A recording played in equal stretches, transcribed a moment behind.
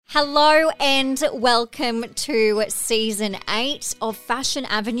Hello and welcome to Season 8 of Fashion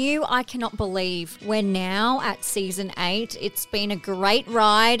Avenue. I cannot believe we're now at Season 8. It's been a great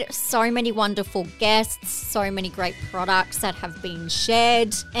ride, so many wonderful guests, so many great products that have been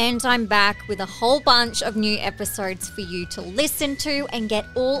shared, and I'm back with a whole bunch of new episodes for you to listen to and get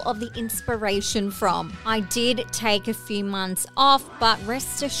all of the inspiration from. I did take a few months off, but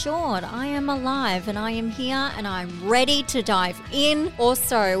rest assured, I am alive and I am here and I'm ready to dive in.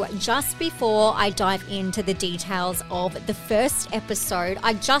 Also, just before I dive into the details of the first episode,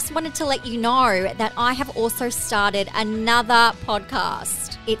 I just wanted to let you know that I have also started another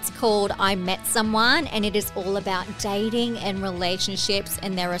podcast. It's called I Met Someone, and it is all about dating and relationships,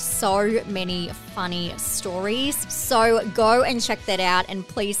 and there are so many funny stories. So go and check that out, and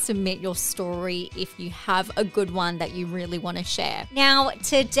please submit your story if you have a good one that you really want to share. Now,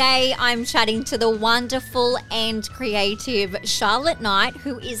 today I'm chatting to the wonderful and creative Charlotte Knight,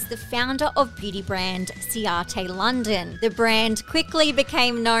 who is the founder of beauty brand Ciaté London. The brand quickly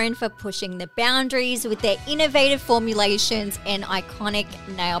became known for pushing the boundaries with their innovative formulations and iconic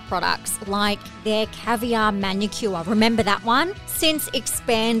nail products like their caviar manicure. Remember that one? Since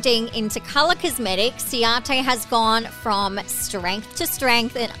expanding into color cosmetics, Ciaté has gone from strength to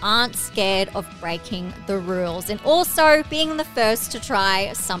strength and aren't scared of breaking the rules, and also being the first to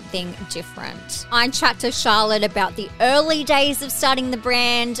try something different. I chat to Charlotte about the early days of starting the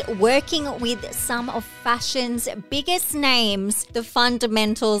brand, working with some of fashion's biggest names, the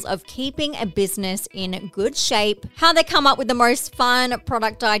fundamentals of keeping a business in good shape, how they come up with the most fun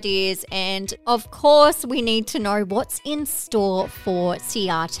product ideas, and of course, we need to know what's in store for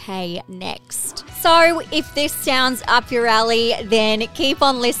Ciaté next. So if this sounds up your alley, then keep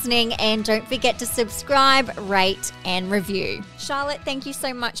on listening and don't forget to subscribe, rate, and review. Charlotte, thank you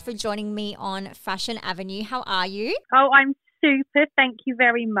so much for joining me on Fashion Avenue. How are you? Oh, I'm super. Thank you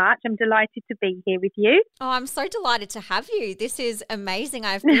very much. I'm delighted to be here with you. Oh, I'm so delighted to have you. This is amazing.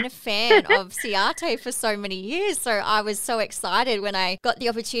 I've been a fan of Ciaté for so many years, so I was so excited when I got the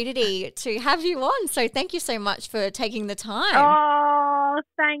opportunity to have you on. So thank you so much for taking the time. Oh,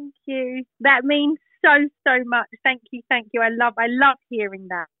 thank you. That means so much. Thank you. I love hearing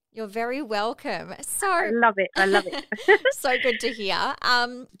that. You're very welcome. So I love it. So good to hear.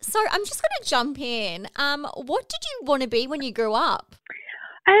 So I'm just going to jump in. What did you want to be when you grew up?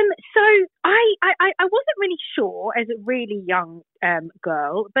 So I wasn't really sure as a really young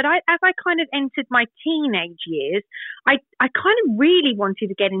girl, but as I kind of entered my teenage years, I kind of really wanted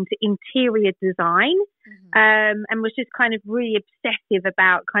to get into interior design, and was just kind of really obsessive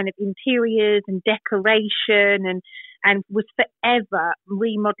about kind of interiors and decoration, and was forever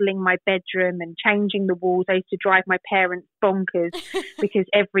remodeling my bedroom and changing the walls. I used to drive my parents bonkers because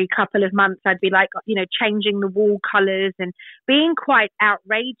every couple of months I'd be like, changing the wall colours and being quite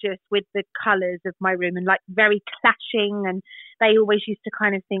outrageous with the colours of my room and like very clashing. And they always used to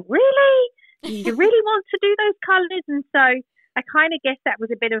kind of think, really? You really want to do those colours? And so I kind of guess that was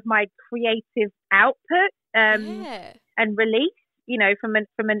a bit of my creative output and release, from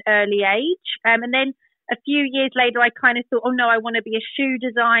an early age. And then a few years later, I kind of thought, oh no, I want to be a shoe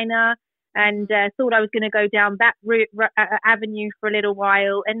designer, and thought I was going to go down that avenue for a little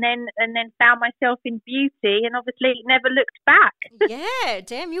while, and then found myself in beauty, and obviously never looked back. Yeah,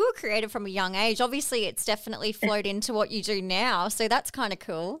 damn, you were creative from a young age. Obviously, it's definitely flowed into what you do now, so that's kind of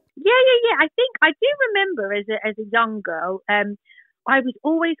cool. Yeah. I think I do remember as a young girl, I was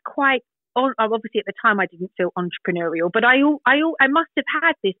always quite. Obviously, at the time, I didn't feel entrepreneurial, but I must have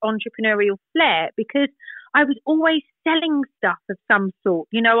had this entrepreneurial flair because I was always selling stuff of some sort.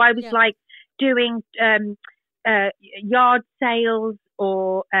 I was like doing yard sales,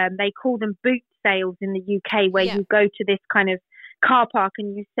 or they call them boot sales in the UK, where you go to this kind of car park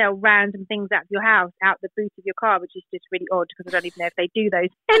and you sell random things out of your house, out the boot of your car, which is just really odd because I don't even know if they do those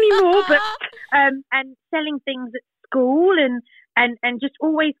anymore. But and selling things at school and just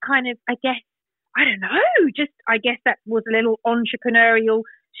always kind of, I guess, I don't know, I guess that was a little entrepreneurial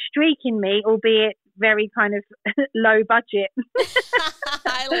streak in me, albeit very kind of low budget.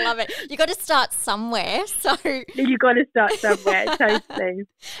 I love it. You got to start somewhere. So you got to start somewhere, totally.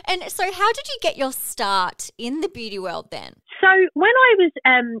 And so how did you get your start in the beauty world then? So when I was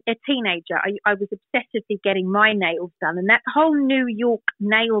a teenager, I was obsessively getting my nails done, and that whole New York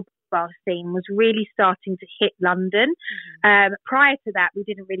nail bar scene was really starting to hit London. Prior to that, we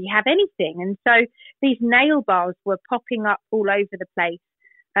didn't really have anything, and so these nail bars were popping up all over the place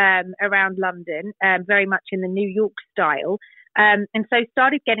around London, very much in the New York style. And so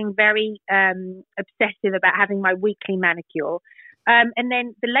started getting very obsessive about having my weekly manicure. And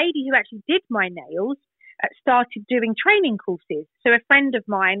then the lady who actually did my nails started doing training courses. So a friend of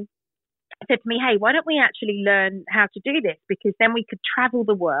mine said to me, hey, why don't we actually learn how to do this? Because then we could travel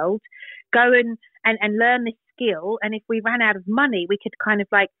the world, go and learn this skill. And if we ran out of money, we could kind of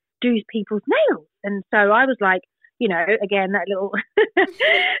like do people's nails. And so I was like, you know, again, that little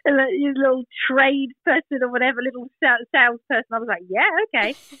little trade person or whatever, little sales person. I was like, yeah,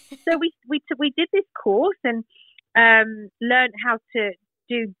 okay. So we did this course and learned how to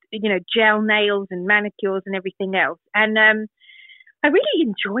do, you know, gel nails and manicures and everything else. And I really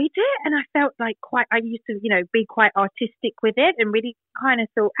enjoyed it, and I felt like I used to, you know, be quite artistic with it, and really kind of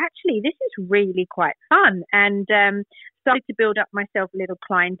thought, actually, this is really quite fun, and started to build up myself a little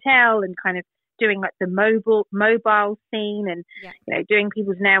clientele and kind of doing like the mobile scene and, you know, doing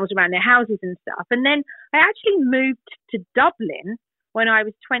people's nails around their houses and stuff. And then I actually moved to Dublin when I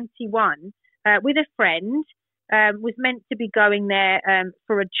was 21 with a friend, was meant to be going there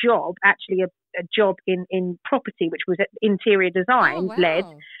for a job, actually a job in property, which was interior design led.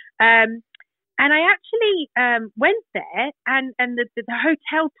 And I actually went there, and the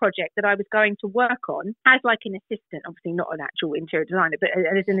hotel project that I was going to work on as like an assistant, obviously not an actual interior designer, but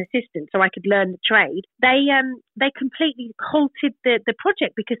as an assistant, so I could learn the trade. They completely halted the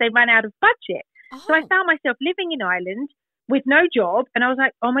project because they ran out of budget. So I found myself living in Ireland with no job, and I was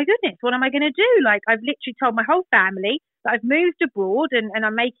like, oh my goodness, what am I going to do? Like, I've literally told my whole family that I've moved abroad and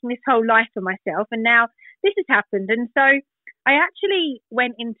I'm making this whole life for myself, and now this has happened. And so I actually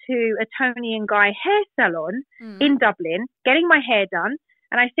went into a Tony and Guy hair salon in Dublin, getting my hair done.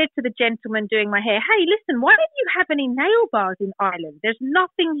 And I said to the gentleman doing my hair, hey, listen, why don't you have any nail bars in Ireland? There's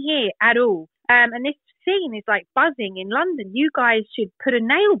nothing here at all. And this scene is like buzzing in London. You guys should put a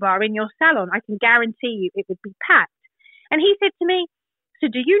nail bar in your salon. I can guarantee you it would be packed. And he said to me, so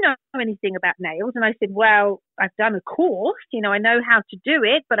do you know anything about nails? And I said, well, I've done a course. You know, I know how to do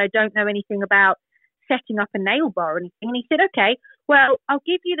it, but I don't know anything about setting up a nail bar or anything. And he said, okay, well, I'll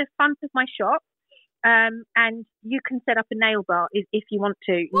give you the front of my shop, and you can set up a nail bar if you want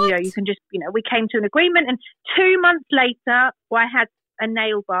to. What? You know, you can just, you know, we came to an agreement, and 2 months later, I had a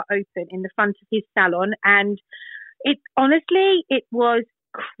nail bar open in the front of his salon, and it honestly, it was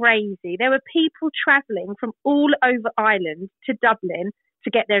crazy. There were people traveling from all over Ireland to Dublin to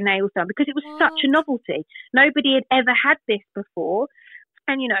get their nails done because it was such a novelty. Nobody had ever had this before.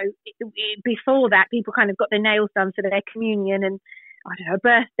 And, you know, before that, people kind of got their nails done for their communion and, I don't know, a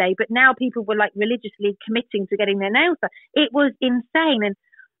birthday. But now people were like religiously committing to getting their nails done. It was insane. And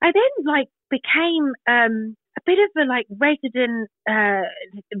I then like became a bit of a like resident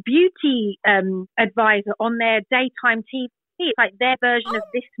beauty advisor on their daytime TV. It's like their version of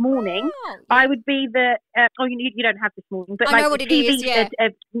This Morning. Wow. I would be the you don't have This Morning, but I like know what it is, yeah.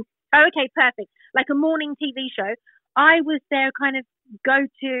 Okay, perfect. Like a morning TV show. I was their kind of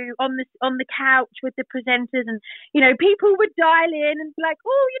go-to on the couch with the presenters, and you know, people would dial in and be like,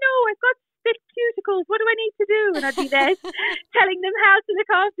 oh, you know, I've got thick cuticles, what do I need to do? And I'd be there telling them how to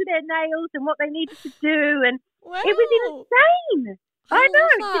look after their nails and what they needed to do, and it was insane. I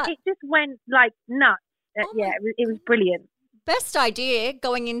know, it just went like nuts. It was brilliant. Best idea,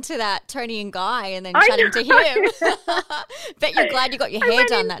 going into that Tony and Guy and then chatting to him. Bet you're glad you got your hair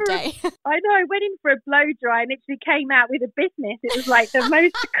done that day. I know. I went in for a blow dry and actually came out with a business. It was like the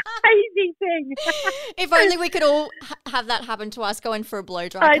most crazy thing. If only we could all have that happen to us, go in for a blow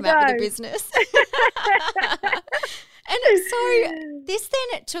dry, come out with a business. And so this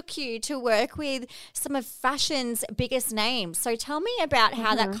then took you to work with some of fashion's biggest names. So tell me about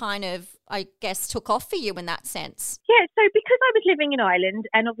how that kind of, I guess, took off for you in that sense. Yeah, so because I was living in Ireland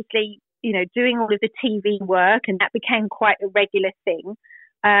and obviously, you know, doing all of the TV work, and that became quite a regular thing,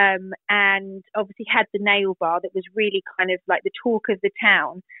 and obviously had the nail bar that was really kind of like the talk of the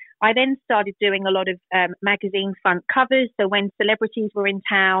town, I then started doing a lot of magazine front covers. So when celebrities were in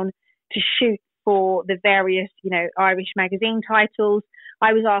town to shoot for the various, you know, Irish magazine titles,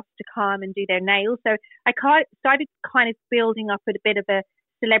 I was asked to come and do their nails. So I started kind of building up a bit of a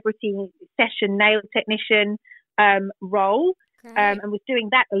celebrity session nail technician role, and was doing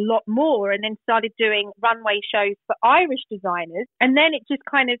that a lot more, and then started doing runway shows for Irish designers. And then it just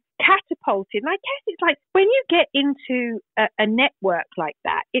kind of catapulted. And I guess it's like when you get into a network like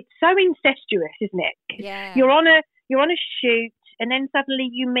that, it's so incestuous, isn't it? Yeah. You're on a shoot, and then suddenly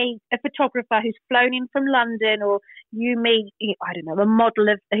you meet a photographer who's flown in from London, or you meet, I don't know, a model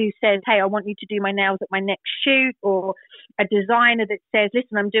who says, hey, I want you to do my nails at my next shoot, or a designer that says,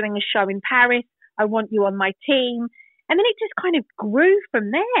 listen, I'm doing a show in Paris, I want you on my team. And then it just kind of grew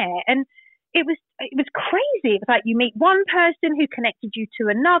from there. And it was crazy. It was like you meet one person who connected you to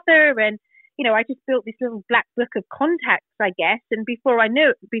another, and you know, I just built this little black book of contacts, I guess. And before I knew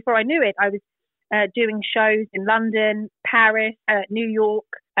it, I was doing shows in London, Paris, New York,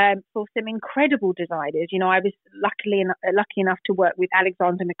 for some incredible designers. You know, I was lucky enough to work with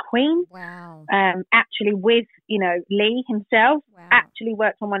Alexander McQueen. Wow. Actually with, you know, Lee himself. Wow. Actually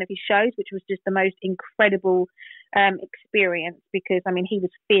worked on one of his shows, which was just the most incredible experience, because I mean he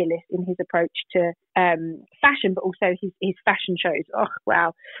was fearless in his approach to fashion, but also his fashion shows. Oh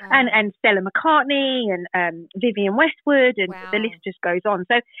wow. And Stella McCartney and Vivienne Westwood, and the list just goes on.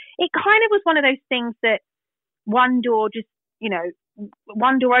 So it kind of was one of those things that one door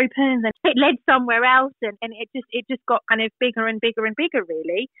opens and it led somewhere else, and it just got kind of bigger and bigger and bigger,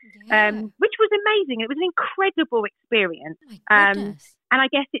 really. Which was amazing. It was an incredible experience. My goodness. And I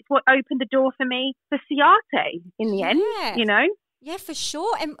guess it's what opened the door for me for Ciaté in the end, you know? Yeah, for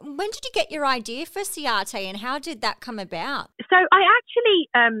sure. And when did you get your idea for Ciaté, and how did that come about? So I actually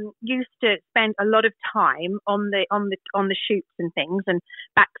used to spend a lot of time on the shoots and things and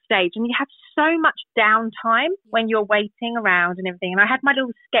backstage, and you have so much downtime when you're waiting around and everything. And I had my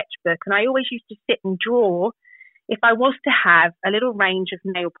little sketchbook, and I always used to sit and draw. If I was to have a little range of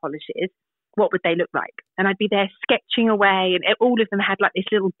nail polishes, what would they look like? And I'd be there sketching away, and all of them had like this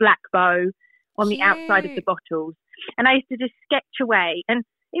little black bow on the outside of the bottles. And I used to just sketch away, and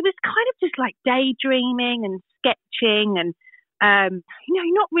it was kind of just like daydreaming and sketching and,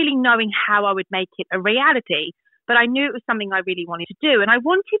 not really knowing how I would make it a reality, but I knew it was something I really wanted to do. And I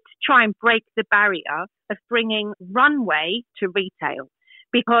wanted to try and break the barrier of bringing runway to retail,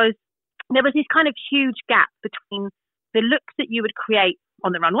 because there was this kind of huge gap between the looks that you would create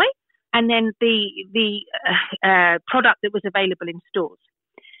on the runway and then the product that was available in stores.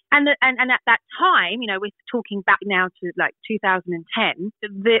 And at that time, we're talking back now to like 2010,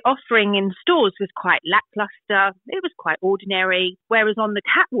 the offering in stores was quite lackluster. It was quite ordinary. Whereas on the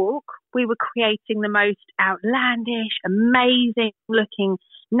catwalk, we were creating the most outlandish, amazing looking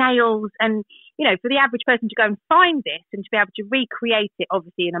nails. And, for the average person to go and find this and to be able to recreate it,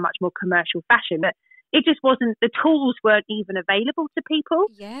 obviously in a much more commercial fashion, but it just wasn't, the tools weren't even available to people.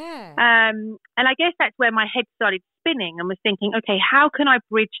 Yeah. And I guess that's where my head started spinning and was thinking, okay, how can I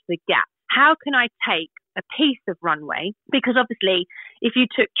bridge the gap? How can I take a piece of runway? Because obviously, if you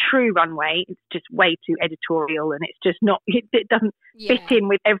took true runway, it's just way too editorial and it's just not, it doesn't fit in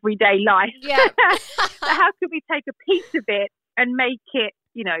with everyday life. Yeah. So how can we take a piece of it and make it,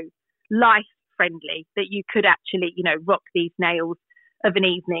 life friendly, that you could actually, rock these nails of an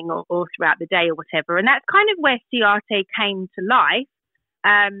evening or throughout the day or whatever. And that's kind of where Ciaté came to life.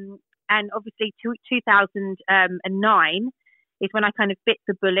 And obviously 2009 is when I kind of bit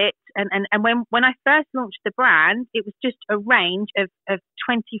the bullet. And when I first launched the brand, it was just a range of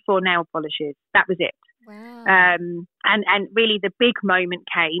 24 nail polishes. That was it. Wow. And really the big moment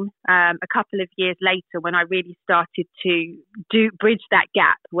came a couple of years later when I really started to bridge that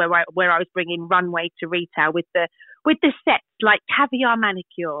gap where I was bringing runway to retail with the sets like caviar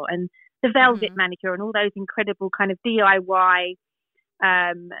manicure and the velvet manicure and all those incredible kind of DIY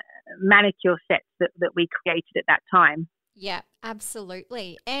manicure sets that we created at that time. Yeah,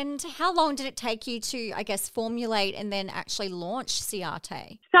 absolutely. And how long did it take you to, I guess, formulate and then actually launch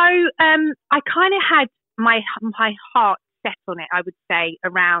Ciaté? So I kind of had my heart set on it, I would say,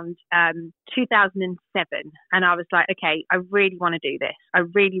 around 2007. And I was like, okay, I really want to do this. I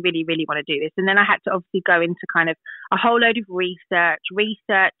really, really, really want to do this. And then I had to obviously go into kind of a whole load of research, who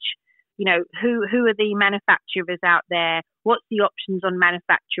are the manufacturers out there? What's the options on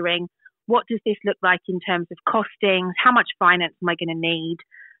manufacturing? What does this look like in terms of costings? How much finance am I going to need?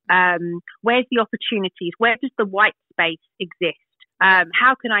 Where's the opportunities? Where does the white space exist?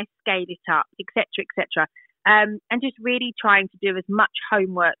 How can I scale it up, et cetera, et cetera? And just really trying to do as much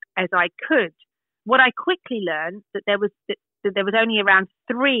homework as I could. What I quickly learned that there was only around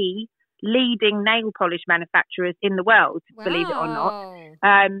 3 leading nail polish manufacturers in the world, believe it or not.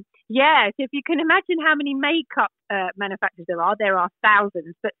 So if you can imagine how many makeup manufacturers there are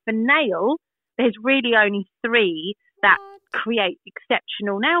thousands. But for nail, there's really only 3 that create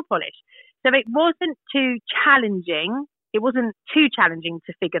exceptional nail polish. So it wasn't too challenging. It wasn't too challenging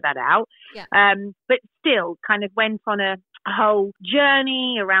to figure that out. Yeah. But still kind of went on a whole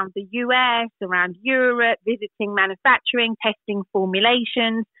journey around the US, around Europe, visiting manufacturing, testing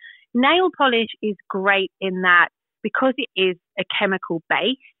formulations. Nail polish is great in that because it is a chemical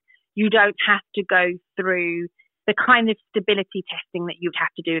base, you don't have to go through the kind of stability testing that you'd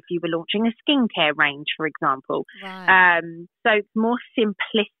have to do if you were launching a skincare range, for example. Right. So it's more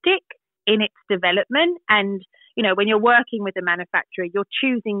simplistic in its development. And, when you're working with a manufacturer, you're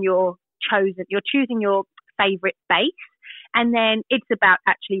choosing your favorite base. And then it's about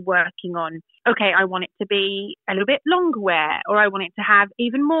actually working on, okay, I want it to be a little bit longer wear, or I want it to have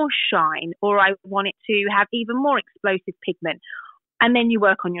even more shine, or I want it to have even more explosive pigment. And then you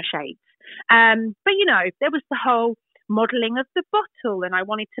work on your shades. But, there was the whole modelling of the bottle, and I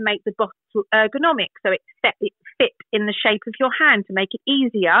wanted to make the bottle ergonomic so it fit in the shape of your hand to make it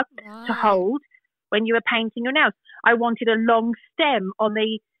easier to hold when you were painting your nails. I wanted a long stem on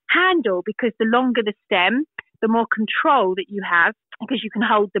the handle, because the longer the stem, the more control that you have, because you can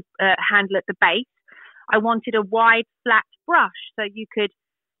hold the handle at the base. I wanted a wide, flat brush so you could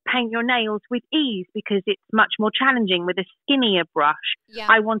paint your nails with ease, because it's much more challenging with a skinnier brush. Yeah.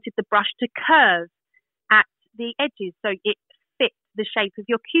 I wanted the brush to curve at the edges so it fits the shape of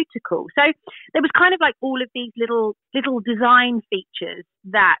your cuticle. So there was kind of like all of these little design features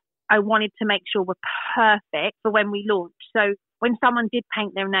that I wanted to make sure were perfect for when we launched. So when someone did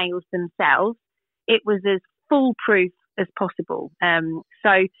paint their nails themselves, it was as foolproof as possible.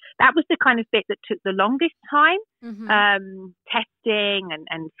 So that was the kind of bit that took the longest time, testing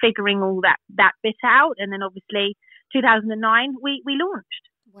and figuring all that bit out. And then obviously 2009, we launched.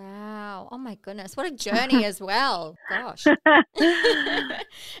 Wow. Oh my goodness. What a journey as well. Gosh. And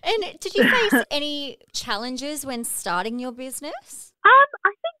did you face any challenges when starting your business? I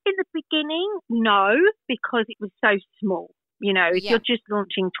think in the beginning, no, because it was so small. If you're just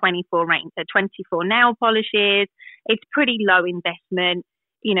launching 24 nail polishes, it's pretty low investment.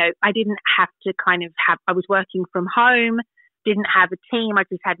 I didn't have to I was working from home, didn't have a team. I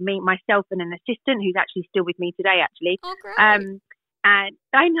just had myself and an assistant who's actually still with me today, actually. Oh, great. And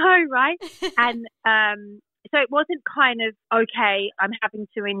I know, right? And so it wasn't kind of, okay, I'm having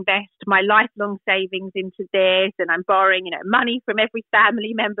to invest my lifelong savings into this, and I'm borrowing, money from every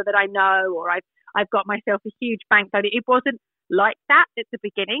family member that I know, or I've got myself a huge bank loan. It wasn't like that at the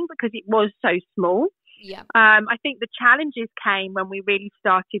beginning, because it was so small. Yeah. I think the challenges came when we really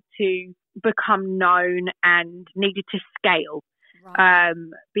started to become known and needed to scale. Right.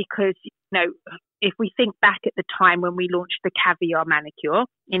 Because, if we think back at the time when we launched the Caviar manicure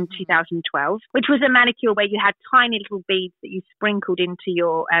in 2012, which was a manicure where you had tiny little beads that you sprinkled into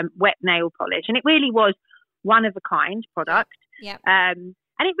your wet nail polish. And it really was one of a kind product. Yeah. And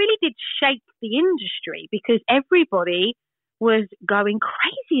it really did shake the industry, because everybody was going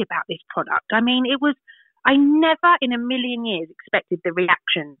crazy about this product. I mean, I never in a million years expected the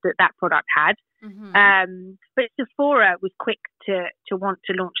reaction that product had. But Sephora was quick to want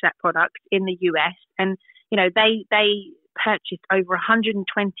to launch that product in the US, and they purchased over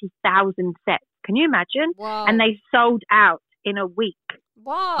 120,000 sets. Can you imagine? Wow. And they sold out in a week.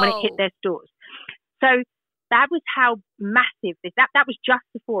 Wow. When it hit their stores. So that was how massive that was just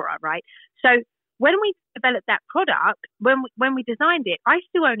Sephora, right? So when we developed that product, when we designed it, I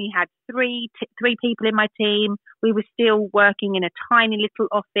still only had three people in my team. We were still working in a tiny little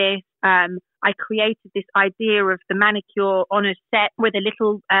office. I created this idea of the manicure on a set with a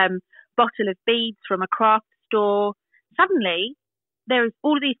little bottle of beads from a craft store. Suddenly, there's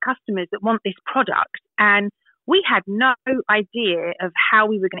all of these customers that want this product, and we had no idea of how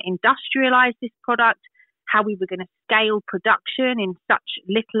we were going to industrialize this product, how we were going to scale production in such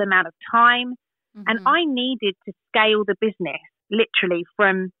little amount of time. And I needed to scale the business literally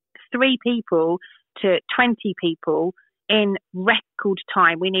from 3 people to 20 people in record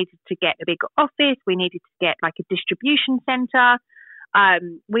time. We needed to get a bigger office. We needed to get like a distribution center.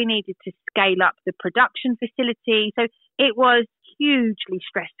 We needed to scale up the production facility. So it was hugely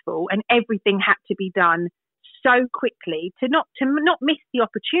stressful, and everything had to be done so quickly to not miss the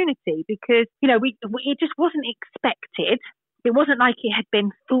opportunity, because, it just wasn't expected. It wasn't like it had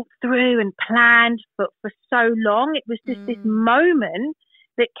been thought through and planned for so long. It was just this moment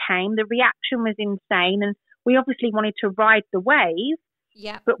that came. The reaction was insane, and we obviously wanted to ride the wave.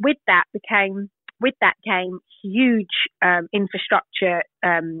 Yeah. But with that came huge infrastructure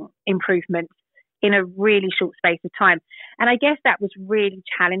improvements in a really short space of time. And I guess that was really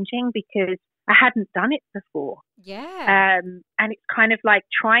challenging because I hadn't done it before. Yeah. And it's kind of like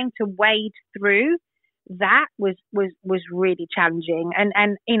trying to wade through that was really challenging.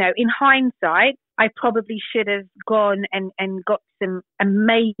 And in hindsight, I probably should have gone and got some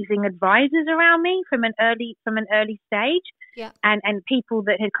amazing advisors around me from an early stage. Yeah. And people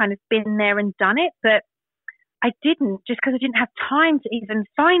that had kind of been there and done it. But I didn't, just because I didn't have time to even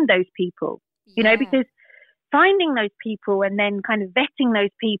find those people, because finding those people and then kind of vetting those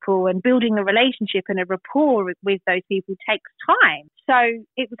people and building a relationship and a rapport with those people takes time. So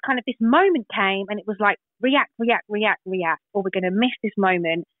it was kind of, this moment came and it was like react, or we're going to miss this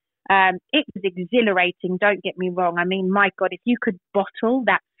moment. It was exhilarating, don't get me wrong. I mean, my God, if you could bottle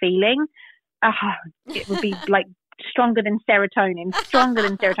that feeling, it would be like stronger than serotonin, stronger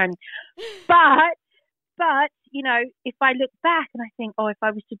than serotonin. But, you know, if I look back and I think, oh, if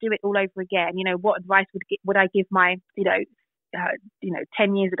I was to do it all over again, you know, what advice would I give my,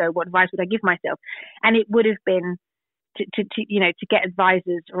 10 years ago, what advice would I give myself? And it would have been to get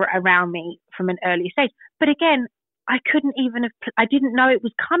advisors around me from an early stage. But again, I didn't know it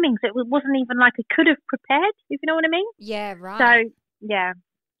was coming. So it wasn't even like I could have prepared, if you know what I mean? Yeah, right. So, yeah.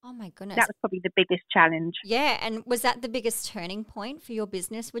 Oh my goodness. That was probably the biggest challenge. Yeah. And was that the biggest turning point for your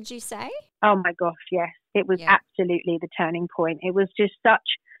business, would you say? Oh my gosh, yes. It was absolutely the turning point. It was just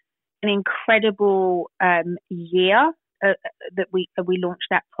such an incredible year that we launched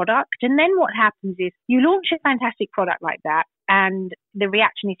that product. And then what happens is you launch a fantastic product like that and the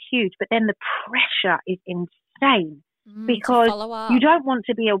reaction is huge, but then the pressure is insane because you don't want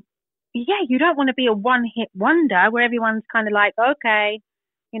to be a one-hit wonder where everyone's kind of like, okay,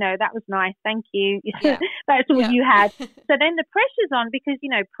 you know, that was nice, thank you. Yeah. That's all you had. So then the pressure's on because, you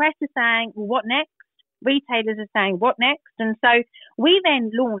know, press is saying, well, what next? Retailers are saying, what next? And so we then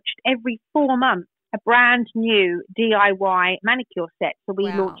launched every 4 months a brand new DIY manicure set. So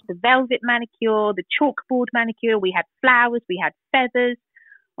we launched the velvet manicure, the chalkboard manicure, we had flowers, we had feathers.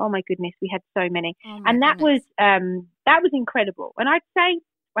 Oh my goodness, we had so many. And that was incredible. And I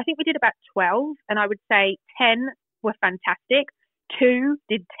think we did about 12, and I would say 10 were fantastic. 2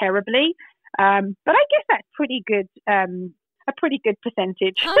 did terribly. But I guess that's pretty good. A pretty good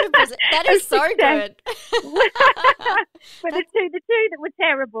percentage. 100%. That is so good. But the two that were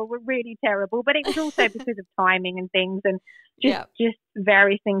terrible were really terrible. But it was also because of timing and things, and just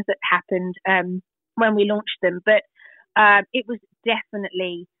various things that happened when we launched them. But it was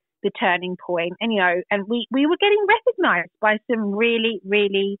definitely the turning point. And, you know, and we were getting recognized by some really,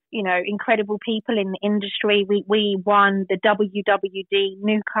 really, you know, incredible people in the industry. We won the WWD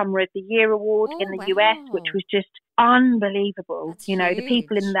Newcomer of the Year award in the US, which was just unbelievable. That's you know, huge. The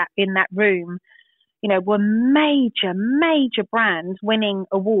people in that room, you know, were major brands winning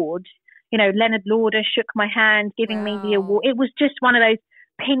awards. You know, Leonard Lauder shook my hand, giving me the award. It was just one of those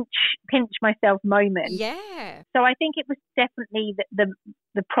pinch myself moments. Yeah. So I think it was definitely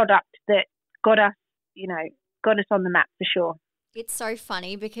the product that got us on the map for sure. It's so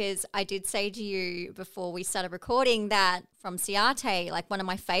funny because I did say to you before we started recording that from Ciaté, like one of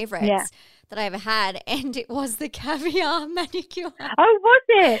my favorites that I ever had, and it was the caviar manicure. Oh, was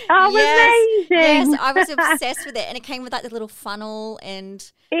it? Oh, amazing. Yes, I was obsessed with it, and it came with like the little funnel and...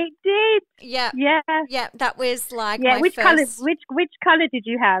 It did. Yeah. That was like my which first... Which color did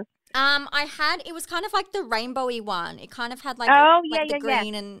you have? It was kind of like the rainbowy one. It kind of had like the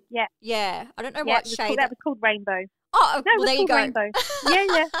green and I don't know what shade. That was called rainbow. Oh, no, well, there you go. Rainbow.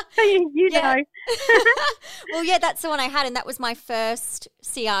 Yeah. you know. Well, yeah, that's the one I had, and that was my first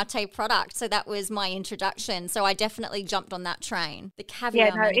Ciaté product. So that was my introduction. So I definitely jumped on that train. The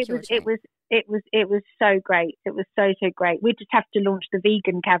caviar manicure train. It was so great. It was so great. We'd just have to launch the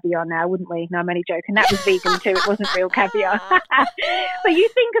vegan caviar now, wouldn't we? No, I'm only joking. That was vegan too. It wasn't real caviar. But you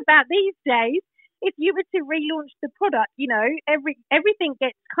think about these days, if you were to relaunch the product, you know, everything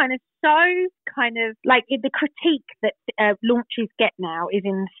gets kind of like the critique that launches get now is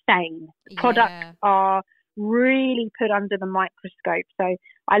insane. Products are really put under the microscope. So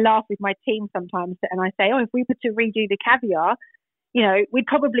I laugh with my team sometimes and I say, if we were to redo the caviar, you know, we'd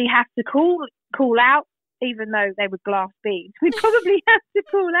probably have to call out, even though they were glass beads, we'd probably have to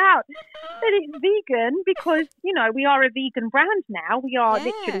call out that it's vegan because, you know, we are a vegan brand now. We are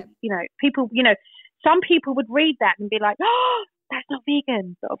literally, you know, people, you know, some people would read that and be like, oh, that's not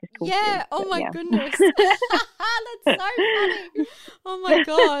vegan. But obviously, oh my goodness. That's so funny. Oh my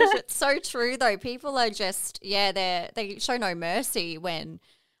gosh. It's so true though. People are just, they show no mercy when,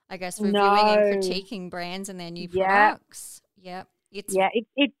 I guess, reviewing and critiquing brands and their new products. Yep. It's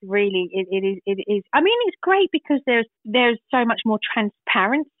really it is. I mean, it's great because there's so much more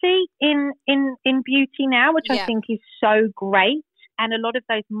transparency in beauty now, which I think is so great. And a lot of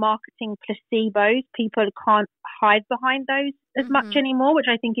those marketing placebos, people can't hide behind those as much anymore, which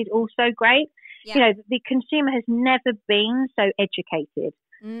I think is also great. Yeah. You know, the consumer has never been so educated,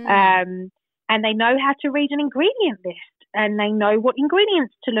 and they know how to read an ingredient list. And they know what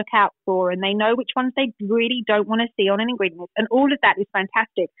ingredients to look out for, and they know which ones they really don't want to see on an ingredient list. And all of that is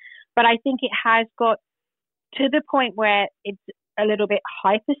fantastic. But I think it has got to the point where it's a little bit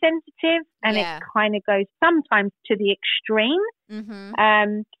hypersensitive, and it kind of goes sometimes to the extreme.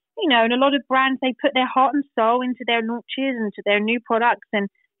 You know, and a lot of brands, they put their heart and soul into their launches and to their new products. And,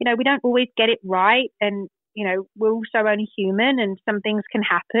 you know, we don't always get it right. And, you know, we're also only human and some things can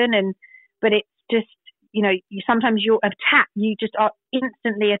happen. But it's just, you know, sometimes you're attacked. You just are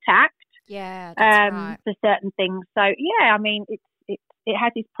instantly attacked Yeah, that's right. for certain things. So yeah, I mean, it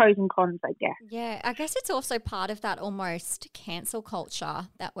has its pros and cons, I guess. Yeah, I guess it's also part of that almost cancel culture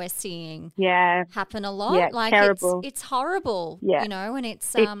that we're seeing happen a lot. Yeah, like terrible. It's horrible, Yeah. you know, and it's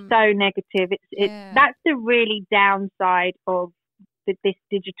so negative. That's the really downside of this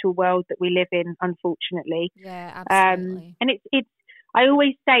digital world that we live in, unfortunately. Yeah, absolutely. And it's I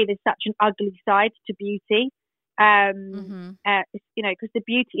always say there's such an ugly side to beauty. You know, because the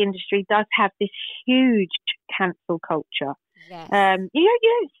beauty industry does have this huge cancel culture. Yes. You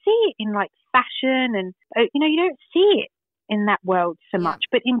don't see it in like fashion, and you don't see it in that world so much.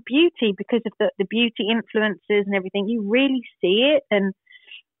 But in beauty, because of the beauty influencers and everything, you really see it. And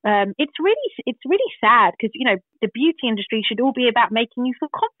it's really sad, because you know the beauty industry should all be about making you feel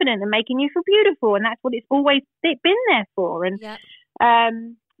confident and making you feel beautiful, and that's what it's always been there for. And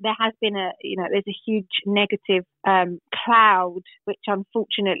there has been there's a huge negative cloud, which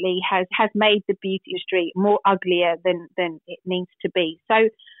unfortunately has made the beauty industry more uglier than it needs to be. So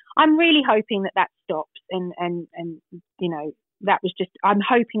I'm really hoping that stops, and you know, that was just, I'm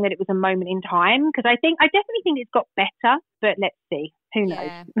hoping that it was a moment in time, because I definitely think it's got better, but let's see. Who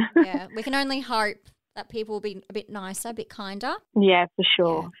knows? Yeah, we can only hope that people will be a bit nicer, a bit kinder. Yeah, for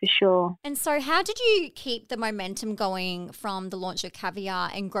sure. And so how did you keep the momentum going from the launch of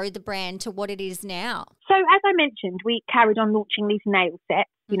Caviar and grow the brand to what it is now? So as I mentioned, we carried on launching these nail sets,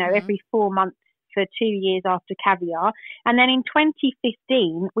 you know, every 4 months for 2 years after Caviar. And then in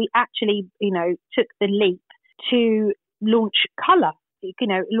 2015, we actually, you know, took the leap to launch colour. You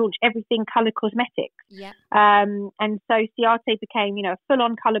know, launch everything colour cosmetics. Yeah. And so Ciaté became, you know, a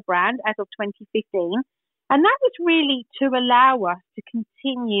full-on colour brand as of 2015. And that was really to allow us to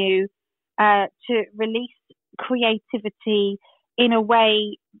continue to release creativity in a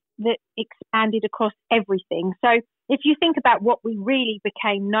way that expanded across everything. So if you think about what we really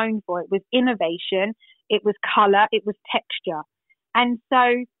became known for, it was innovation, it was colour, it was texture. And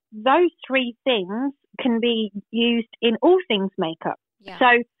so those three things can be used in all things makeup. Yeah. So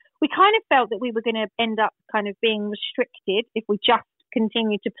we kind of felt that we were going to end up kind of being restricted if we just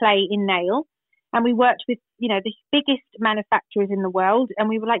continued to play in nail. And we worked with, you know, the biggest manufacturers in the world. And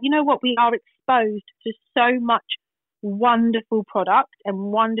we were like, you know what, we are exposed to so much wonderful product and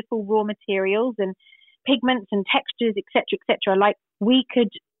wonderful raw materials and pigments and textures, etc. Like, we could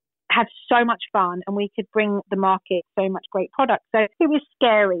have so much fun, and we could bring the market so much great product. So it was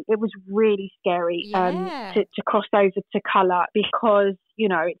scary. It was really scary to cross over to colour, because, you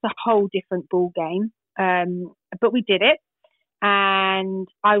know, it's a whole different ball game. But we did it. And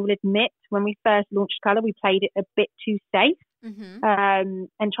I will admit, when we first launched colour, we played it a bit too safe,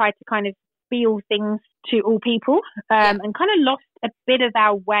 and tried to kind of be all things to all people, and kind of lost a bit of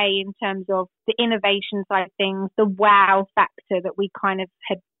our way in terms of the innovation side of things, the wow factor that we kind of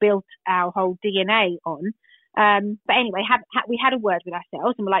had built our whole DNA on. But anyway, we had a word with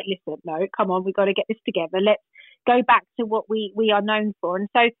ourselves, and we're like, listen, no, come on, we've got to get this together. Let's go back to what we are known for. And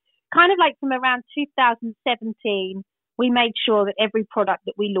so kind of like from around 2017, we made sure that every product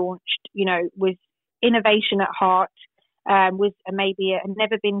that we launched, you know, was innovation at heart, was maybe a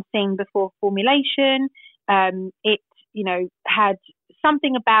never been seen before formulation. It, you know, had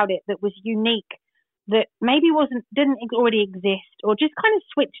something about it that was unique, that maybe didn't already exist, or just kind of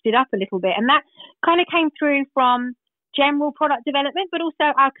switched it up a little bit. And that kind of came through from general product development, but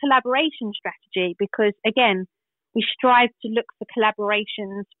also our collaboration strategy, because again, we strive to look for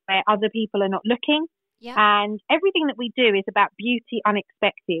collaborations where other people are not looking. Yeah. And everything that we do is about beauty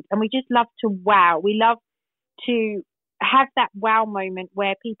unexpected. And we just love to wow. We love to have that wow moment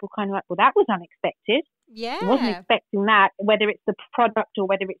where people kind of like, well, that was unexpected. Yeah. I wasn't expecting that, whether it's the product or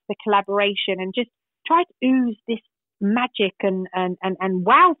whether it's the collaboration, and just try to ooze this magic and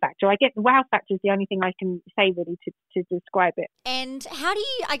wow factor. I guess wow factor is the only thing I can say really to describe it. And how do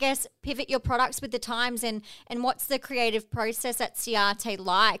you, I guess, pivot your products with the times, and what's the creative process at Ciaté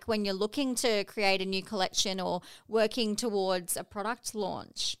like when you're looking to create a new collection or working towards a product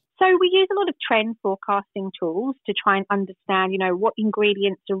launch? So we use a lot of trend forecasting tools to try and understand, you know, what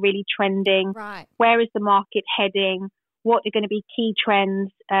ingredients are really trending, right, where is the market heading, what are going to be key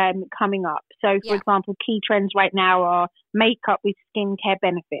trends coming up. So, for example, key trends right now are makeup with skincare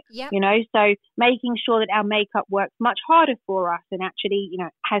benefits, you know, so making sure that our makeup works much harder for us and actually, you know,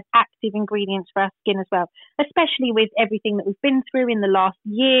 has active ingredients for our skin as well, especially with everything that we've been through in the last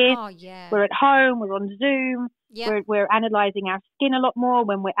year. Oh, yeah. We're at home, we're on Zoom. Yep. We're analysing our skin a lot more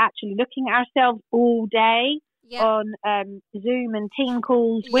when we're actually looking at ourselves all day on Zoom and team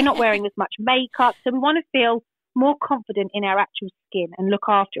calls. We're not wearing as much makeup, so we want to feel more confident in our actual skin and look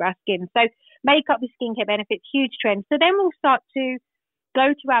after our skin. So makeup with skincare benefits, huge trend. So then we'll start to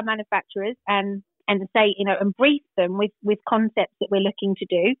go to our manufacturers and say, and brief them with concepts that we're looking to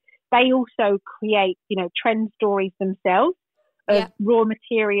do. They also create, trend stories themselves of raw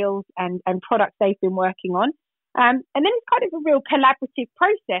materials and products they've been working on. And then it's kind of a real collaborative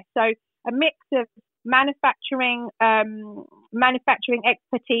process. So a mix of manufacturing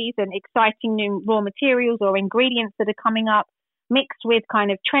expertise and exciting new raw materials or ingredients that are coming up, mixed with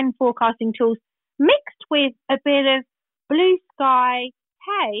kind of trend forecasting tools, mixed with a bit of blue sky.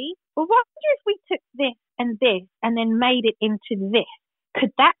 Hey, well, what if we took this and then made it into this?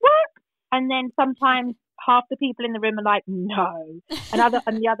 Could that work? And then sometimes half the people in the room are like, no. And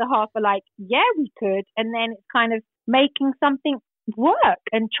the other half are like, yeah, we could. And then it's kind of making something work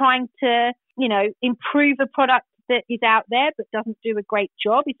and trying to, improve a product that is out there but doesn't do a great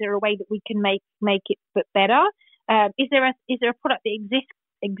job. Is there a way that we can make it but better? Is there a product that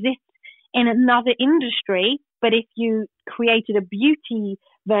exists in another industry, but if you created a beauty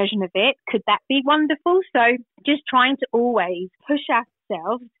version of it, could that be wonderful? So just trying to always push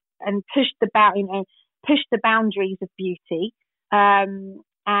ourselves and push the boundaries of beauty,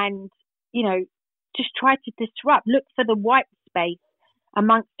 and just try to disrupt. Look for the white space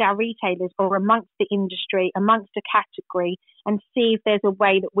amongst our retailers or amongst the industry, amongst a category, and see if there's a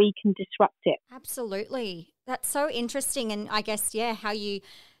way that we can disrupt it. Absolutely. That's so interesting. And I guess, how you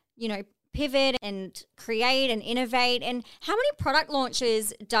pivot and create and innovate. And how many product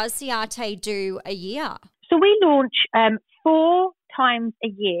launches does Ciaté do a year? So we launch 4 times a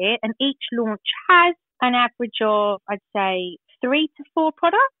year, and each launch has an average of, I'd say, 3 to 4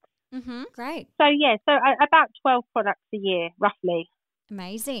 products. Mm-hmm. Great. So about 12 products a year, roughly.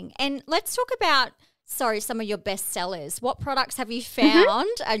 Amazing. And let's talk about, some of your best sellers. What products have you found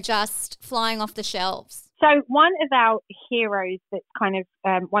are just flying off the shelves? So one of our heroes that's kind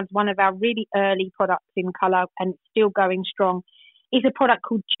of was one of our really early products in colour and still going strong is a product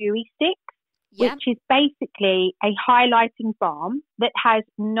called Dewy Stick, which is basically a highlighting balm that has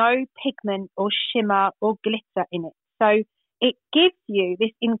no pigment or shimmer or glitter in it. So it gives you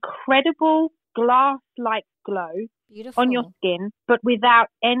this incredible glass-like glow on your skin, but without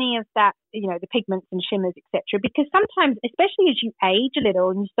any of that, the pigments and shimmers, etc. Because sometimes, especially as you age a little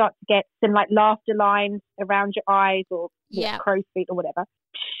and you start to get some like laughter lines around your eyes or crow's feet or whatever,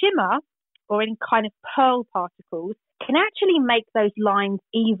 shimmer or any kind of pearl particles can actually make those lines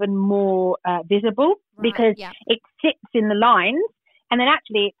even more visible, because it sits in the lines and then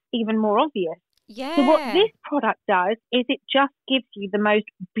actually it's even more obvious. Yeah. So what this product does is it just gives you the most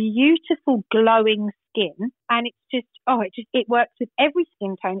beautiful glowing skin, and it works with every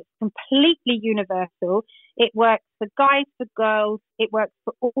skin tone. It's completely universal. It works for guys, for girls. It works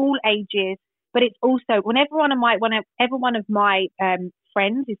for all ages. But it's also whenever one of my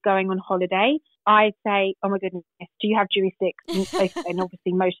friends is going on holiday, I say, oh my goodness, do you have Dewy Sticks? And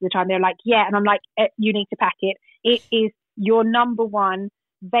obviously most of the time they're like, yeah. And I'm like, you need to pack it. It is your number one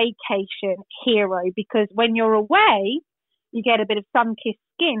vacation hero, because when you're away, you get a bit of sun-kissed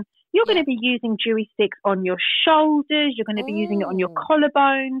skin. You're going to be using Dewy Sticks on your shoulders. You're going to be using it on your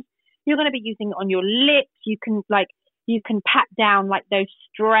collarbones. You're going to be using it on your lips. You can pat down like those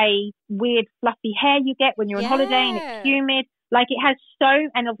stray, weird, fluffy hair you get when you're on holiday and it's humid. Like it has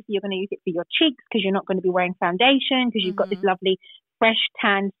and obviously you're going to use it for your cheeks because you're not going to be wearing foundation because you've got this lovely, fresh,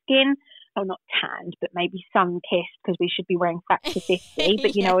 tan skin. Oh, not tanned, but maybe sun-kissed, because we should be wearing Factor 50,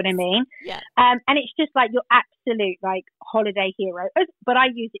 but you know what I mean? Yeah. And it's just like your absolute like holiday hero. But I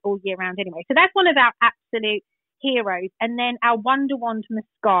use it all year round anyway. So that's one of our absolute heroes. And then our Wonder Wand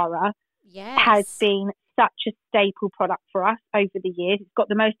mascara has been such a staple product for us over the years. It's got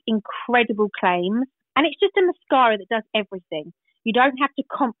the most incredible claims. And it's just a mascara that does everything. You don't have to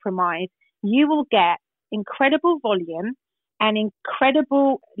compromise. You will get incredible volume and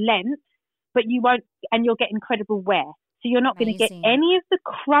incredible length, but you won't, and you'll get incredible wear. So you're not going to get any of the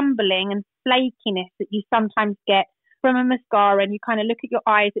crumbling and flakiness that you sometimes get from a mascara, and you kind of look at your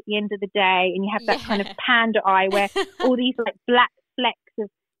eyes at the end of the day and you have that kind of panda eye where all these like black flecks have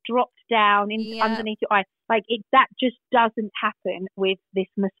dropped down underneath your eye. Like that just doesn't happen with this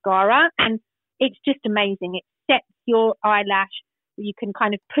mascara, and it's just amazing. It sets your eyelash. You can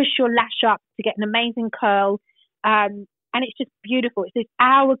kind of push your lash up to get an amazing curl. And it's just beautiful. It's this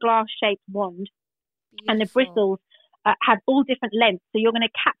hourglass-shaped wand, and the bristles have all different lengths. So you're going to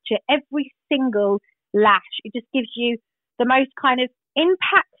capture every single lash. It just gives you the most kind of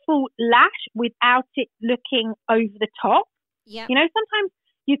impactful lash without it looking over the top. Yeah. Sometimes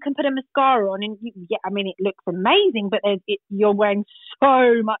you can put a mascara on and it looks amazing, but you're wearing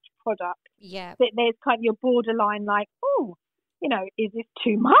so much product. Yeah. That there's kind of your borderline like, oh, is this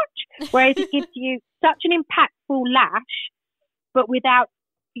too much? Whereas it gives you such an impactful lash but without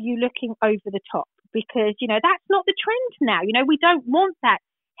you looking over the top, because, you know, that's not the trend now. You know, we don't want that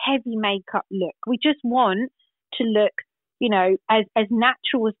heavy makeup look. We just want to look, you know, as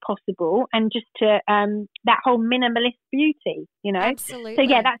natural as possible, and just to that whole minimalist beauty, you know. Absolutely. So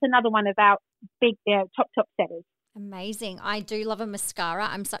yeah, that's another one of our big top sellers. Amazing. I do love a mascara.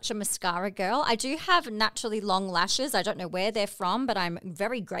 I'm such a mascara girl. I do have naturally long lashes. I don't know where they're from, but I'm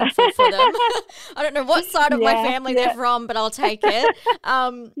very grateful for them. I don't know what side of my family they're from, but I'll take it.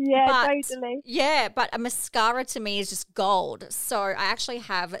 Totally. Yeah, but a mascara to me is just gold. So I actually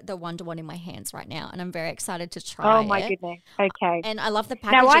have the Wonder One in my hands right now, and I'm very excited to try it. Oh, my goodness. Okay. And I love the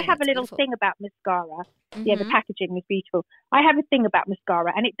packaging. Now, I have it's a little beautiful. thing about mascara. Mm-hmm. Yeah, the packaging is beautiful. I have a thing about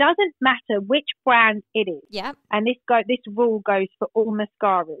mascara, and it doesn't matter which brand it is. Yeah. And this rule goes for all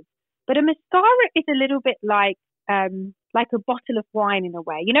mascaras. But a mascara is a little bit like a bottle of wine in a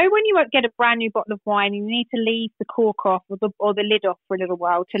way. You know, when you get a brand new bottle of wine, and you need to leave the cork off or the lid off for a little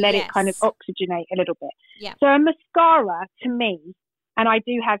while to let it kind of oxygenate a little bit. Yeah. So a mascara, to me, and I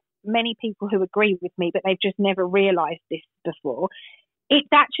do have many people who agree with me, but they've just never realised this before, it's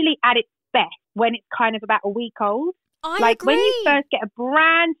actually at its best when it's kind of about a week old. I agree. When you first get a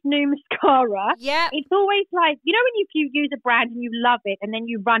brand new mascara, it's always like, you know, when you use a brand and you love it and then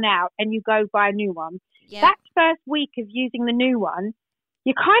you run out and you go buy a new one, that first week of using the new one,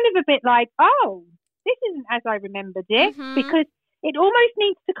 you're kind of a bit like, oh, this isn't as I remembered it, because it almost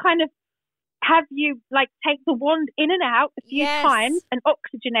needs to kind of have you like take the wand in and out a few times and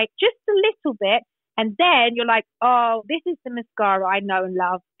oxygenate just a little bit. And then you're like, oh, this is the mascara I know and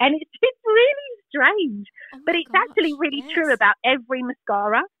love. And it's really strange. But it's actually really true about every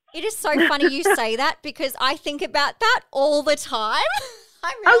mascara. It is so funny you say that, because I think about that all the time.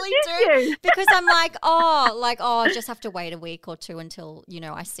 I really do. You? Because I'm like, I just have to wait a week or two until, you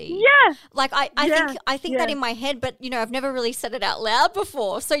know, I see. Yeah. Like I think that in my head, but, you know, I've never really said it out loud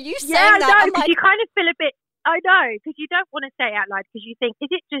before. So you saying that, I'm like, you kind of feel a bit. I know, because you don't want to say it out loud, because you think, is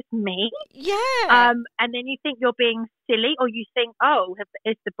it just me? Yeah. And then you think you're being silly, or you think, oh,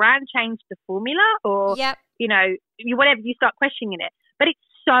 has the brand changed the formula? Or, you know, whatever, you start questioning it. But it's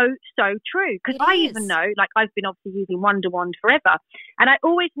so true, because I even know, like, I've been obviously using Wonder Wand forever. And I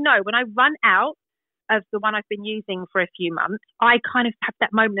always know when I run out of the one I've been using for a few months, I kind of have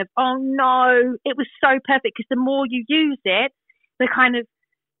that moment of, oh, no, it was so perfect. Because the more you use it,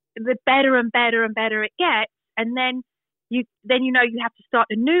 the better and better and better it gets, and then you know you have to start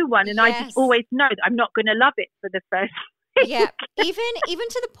a new one, and I just always know that I'm not going to love it for the first week. Yeah, even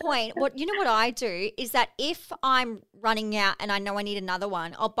to the point, what I do is that if I'm running out and I know I need another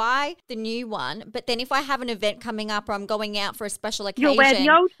one, I'll buy the new one, but then if I have an event coming up or I'm going out for a special occasion, you'll wear the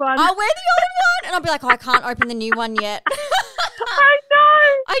old one. I'll wear the old one, and I'll be like, oh, I can't open the new one yet. I know.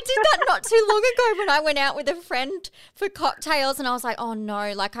 I did that not too long ago when I went out with a friend for cocktails, and I was like, oh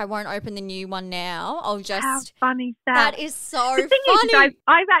no, like I won't open the new one now. I'll just. How funny is that? That is so funny. The thing is,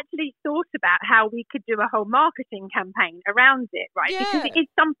 I've actually thought about how we could do a whole marketing campaign around it, right? Yeah. Because it is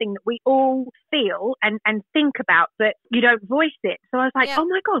something that we all feel and think about, but you don't voice it. So I was like, oh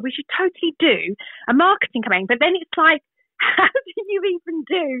my God, we should totally do a marketing campaign. But then it's like, how do you even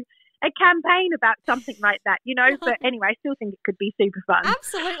do a campaign about something like that, you know? But anyway, I still think it could be super fun.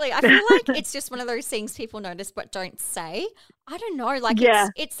 Absolutely. I feel like it's just one of those things people notice but don't say. I don't know. Like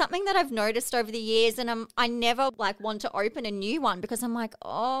it's something that I've noticed over the years, and I never like want to open a new one, because I'm like,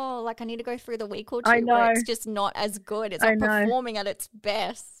 oh, like I need to go through the week or two where it's just not as good. It's not performing at its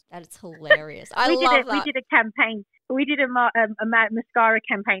best. That is hilarious. I love that. We did a campaign. We did a mascara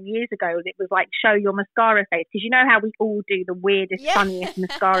campaign years ago. It was like, show your mascara face, because you know how we all do the weirdest, funniest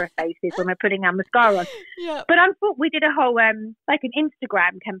mascara faces when we're putting our mascara on. Yeah. But we did a whole like an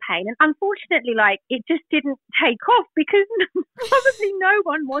Instagram campaign, and unfortunately, like it just didn't take off, because probably no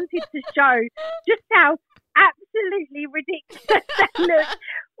one wanted to show just how absolutely ridiculous they look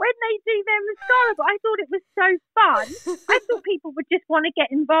when they do their mascara. But I thought it was so fun. I thought people would just want to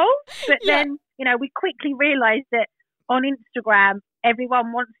get involved, but then, you know, we quickly realised that on Instagram,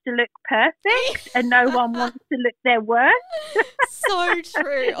 everyone wants to look perfect and no one wants to look their worst. So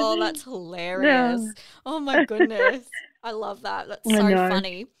true. Oh, that's hilarious. Yeah. Oh, my goodness. I love that. That's so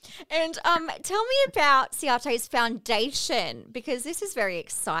funny. And tell me about Ciaté's foundation, because this is very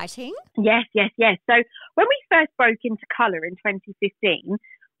exciting. Yes. So when we first broke into colour in 2015,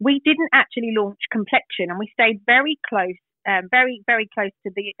 we didn't actually launch complexion, and we stayed very close, very, very close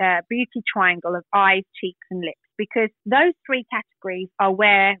to the beauty triangle of eyes, cheeks and lips, because those three categories are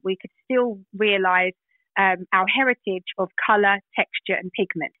where we could still realise our heritage of colour, texture and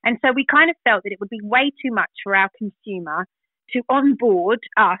pigment. And so we kind of felt that it would be way too much for our consumer to onboard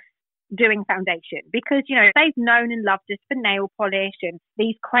us doing foundation because, you know, they've known and loved us for nail polish and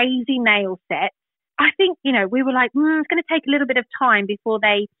these crazy nail sets. I think, you know, we were like, it's going to take a little bit of time before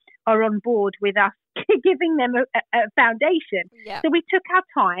they are on board with us giving them a foundation. Yep. So we took our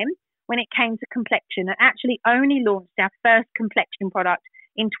time when it came to complexion and actually only launched our first complexion product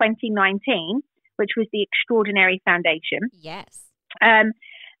in 2019, which was the Extraordinary Foundation. Yes. And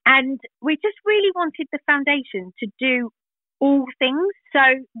we just really wanted the foundation to do all things. So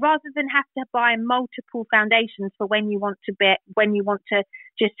rather than have to buy multiple foundations for when you want to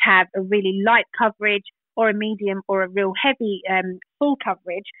just have a really light coverage or a medium or a real heavy full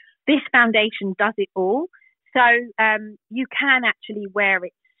coverage, this foundation does it all. So you can actually wear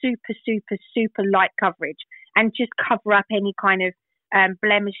it super, super, super light coverage and just cover up any kind of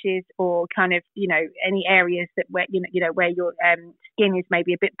blemishes or kind of, you know, any areas that where where your skin is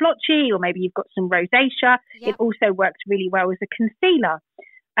maybe a bit blotchy or maybe you've got some rosacea. Yep. It also works really well as a concealer.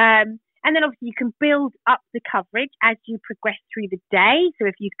 And then obviously you can build up the coverage as you progress through the day. So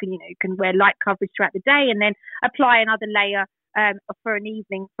if you can, you can wear light coverage throughout the day and then apply another layer for an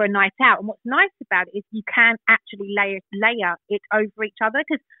evening, for a night out. And what's nice about it is you can actually layer it over each other,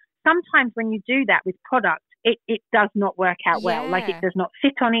 because sometimes when you do that with product, it does not work out well. Like it does not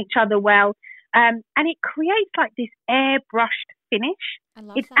fit on each other well. And it creates like this airbrushed finish. I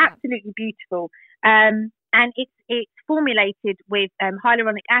love it's that. Absolutely beautiful. And it's formulated with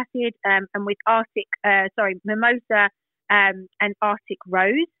hyaluronic acid and with mimosa and Arctic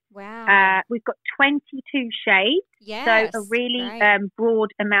rose. Wow. We've got 22 shades. Yes. So a really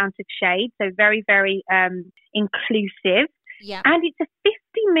broad amount of shades. So very, very inclusive. Yeah. And it's a 50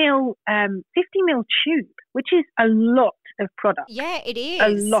 mil tube, which is a lot of product. Yeah, it is. A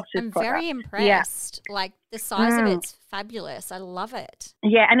lot of I'm product. very impressed. Yeah. Like the size of it's fabulous. I love it.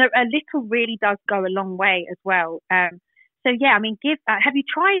 Yeah, and a little really does go a long way as well. So yeah, I mean, have you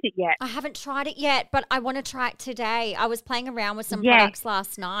tried it yet? I haven't tried it yet, but I want to try it today. I was playing around with some products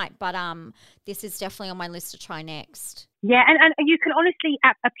last night, but this is definitely on my list to try next. Yeah, and you can honestly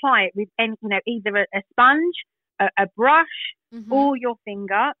apply it with any, either a sponge, a brush, or your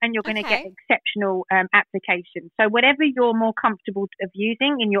finger, and you're going to get exceptional application. So whatever you're more comfortable of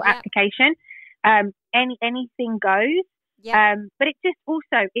using in your application, anything goes. Yep. But it just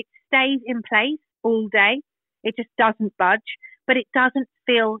also, it stays in place all day. It just doesn't budge, but it doesn't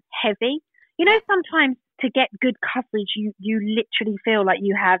feel heavy. You know, sometimes to get good coverage, you literally feel like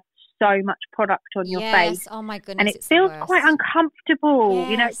you have so much product on your face. Oh my goodness. And it feels quite uncomfortable. Yes.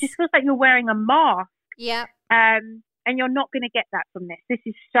 You know, it just feels like you're wearing a mask. Yeah. And you're not going to get that from this. This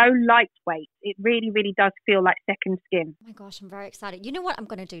is so lightweight. It really, really does feel like second skin. Oh my gosh, I'm very excited. You know what I'm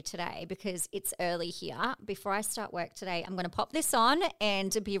going to do today, because it's early here. Before I start work today, I'm going to pop this on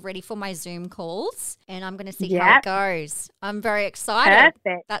and be ready for my Zoom calls. And I'm going to see how it goes. I'm very excited.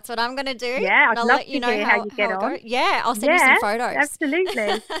 Perfect. That's what I'm going to do. Yeah, I'd I'll love let to you know hear how you get on. Yeah, I'll send you some photos.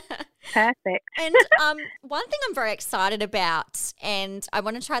 Absolutely. Perfect. And one thing I'm very excited about, and I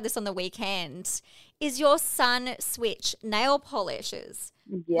want to try this on the weekend, is your Sun Switch nail polishes.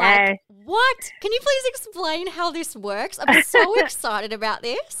 Yes. Like, what? Can you please explain how this works? I'm so excited about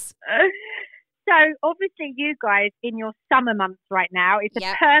this. So obviously you guys in your summer months right now, it's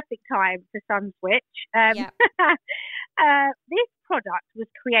a perfect time for Sun Switch. This product was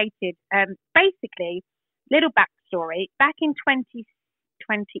created, basically, little backstory, back in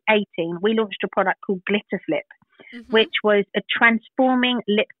 2018, we launched a product called Glitter Flip, which was a transforming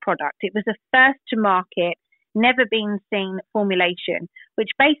lip product. It was a first to market, never been seen formulation, which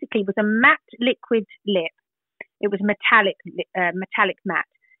basically was a matte liquid lip. It was metallic matte.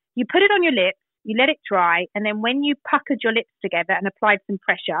 You put it on your lips, you let it dry, and then when you puckered your lips together and applied some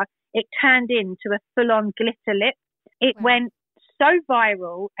pressure, it turned into a full-on glitter lip. It went so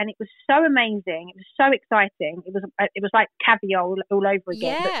viral, and it was so amazing. It was so exciting. It was like caviar all over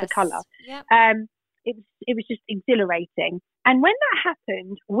again, the colour. Yep. It was just exhilarating. And when that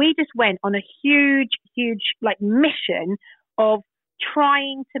happened, we just went on a huge mission of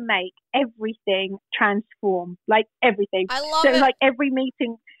trying to make everything transform, like everything. I love it. So like every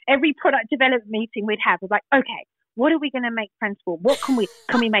product development meeting we'd have was like, okay, what are we going to make transform? What can we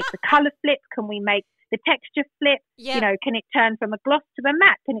make the color flip? Can we make the texture flip? Yep. You know, can it turn from a gloss to a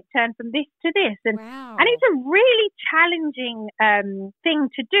matte? Can it turn from this to this? And it's a really challenging thing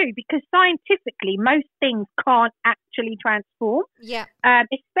to do, because scientifically most things can't actually transform. Yeah.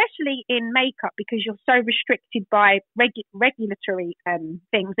 Especially in makeup, because you're so restricted by regulatory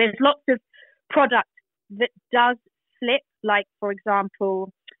things. There's lots of product that does flip, like for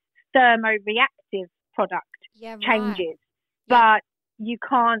example, thermoreactive product changes. But you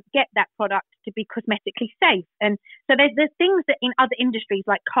can't get that product to be cosmetically safe. And so there's things that in other industries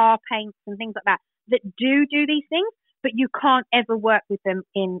like car paints and things like that do these things, but you can't ever work with them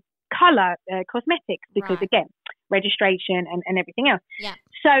in color cosmetics because, again, registration and everything else. Yeah.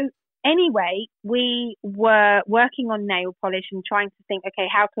 So anyway, we were working on nail polish and trying to think, okay,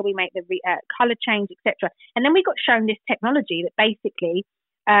 how can we make the color change, etc. And then we got shown this technology that basically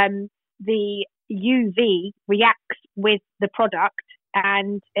the UV reacts with the product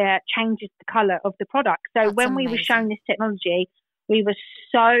and changes the color of the product. So That's when we were shown this technology, we were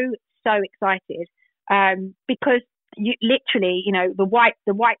so excited because you literally, the white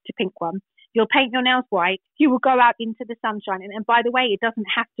to pink one, you'll paint your nails white, you will go out into the sunshine. And by the way, it doesn't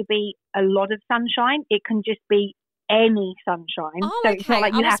have to be a lot of sunshine. It can just be any sunshine. Oh, so it's not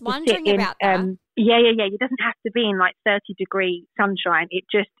like you have to sit in, about that. It doesn't have to be in like 30-degree sunshine. It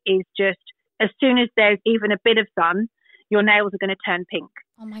just is just, as soon as there's even a bit of sun, your nails are going to turn pink.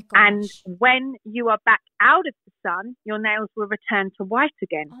 Oh my gosh. And when you are back out of the sun, your nails will return to white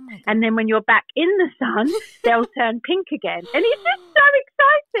again. Oh my God. And then when you're back in the sun, they'll turn pink again. And it's just so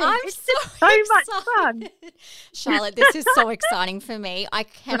exciting. It's so much fun. Charlotte, this is so exciting for me. I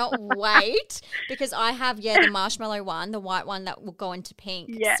cannot wait because I have, the marshmallow one, the white one that will go into pink.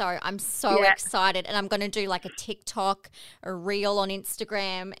 Yeah. So I'm so excited. And I'm going to do like a TikTok, a reel on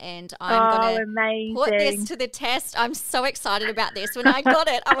Instagram, and I'm going to put this to the test. I'm so excited about this. When I got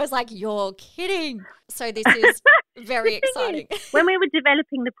it, I was like, you're kidding. So this is very exciting. When we were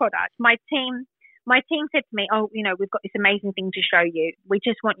developing the product, my team said to me, oh, we've got this amazing thing to show you. We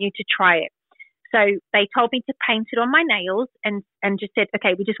just want you to try it. So they told me to paint it on my nails and just said,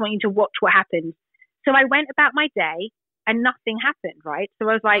 okay, we just want you to watch what happens. So I went about my day and nothing happened, right? So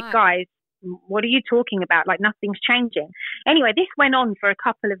I was like, guys, what are you talking about? Like, nothing's changing. Anyway, this went on for a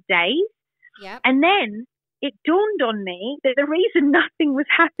couple of days. Yep. And then it dawned on me that the reason nothing was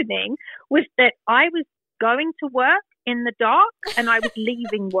happening was that I was going to work in the dark and I was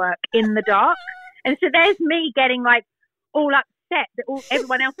leaving work in the dark. And so there's me getting like all upset that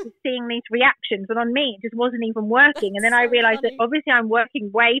everyone else was seeing these reactions, and on me it just wasn't even working. And then I realized that obviously I'm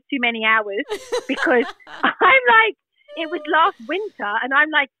working way too many hours because I'm like, it was last winter and I'm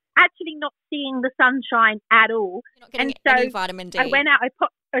like actually not seeing the sunshine at all. You're not getting any vitamin D. I went out, I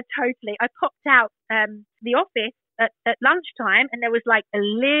popped out the office at lunchtime, and there was like a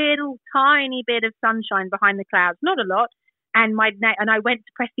little tiny bit of sunshine behind the clouds, not a lot. And I went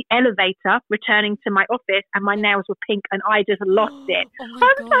to press the elevator, returning to my office, and my nails were pink, and I just lost it.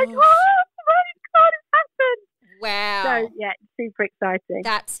 I was like, oh my God, it happened. Wow. So, yeah, super exciting.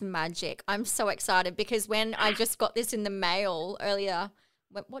 That's magic. I'm so excited because when I just got this in the mail earlier,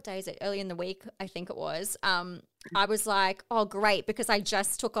 what day is it? Early in the week, I think it was. I was like, oh, great, because I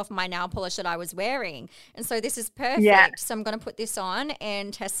just took off my nail polish that I was wearing. And so this is perfect. Yeah. So I'm going to put this on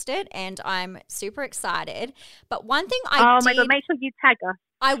and test it, and I'm super excited. But one thing my God, make sure you tag us.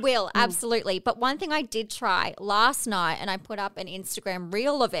 I will, absolutely. But one thing I did try last night, and I put up an Instagram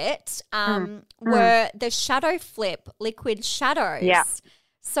reel of it, were the Shadow Flip liquid shadows. Yeah.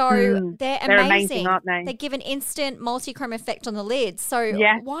 So they're amazing, aren't they? They give an instant multi-chrome effect on the lid. So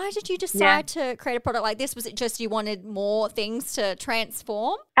why did you decide to create a product like this? Was it just you wanted more things to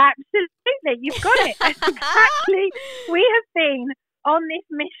transform? Absolutely. You've got it. Exactly. We have been on this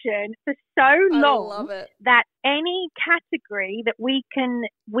mission for so long that any category that we can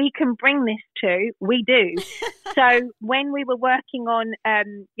bring this to, we do. So when we were working on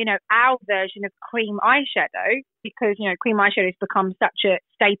our version of cream eyeshadow, because cream eyeshadow has become such a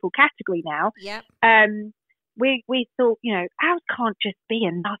staple category now, we thought, ours can't just be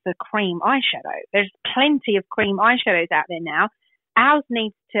another cream eyeshadow. There's plenty of cream eyeshadows out there now. Ours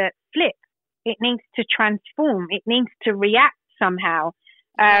needs to flip. It needs to transform. It needs to react somehow.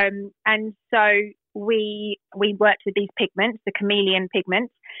 And so we worked with these pigments, the chameleon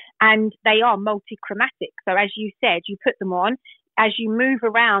pigments, and they are multichromatic. So as you said, you put them on, as you move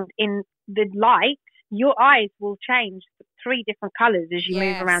around in the light, your eyes will change 3 different colors as you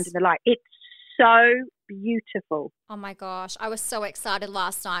move around in the light. It's so beautiful. Oh my gosh, I was so excited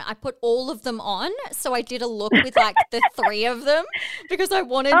last night. I put all of them on, so I did a look with like the 3 of them because I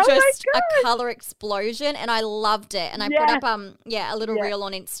wanted just a color explosion, and I loved it. And I put up a little reel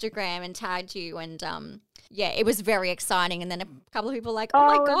on Instagram and tagged you, and it was very exciting. And then a couple of people were like, oh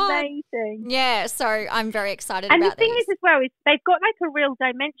my God. Amazing. Yeah, so I'm very excited about about this. And the thing is as well, is they've got like a real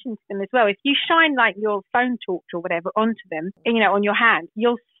dimension to them as well. If you shine like your phone torch or whatever onto them, on your hand,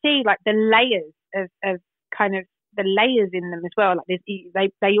 you'll see like the layers of kind of the layers in them as well.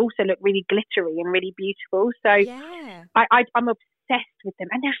 Like they also look really glittery and really beautiful. So I'm obsessed with them,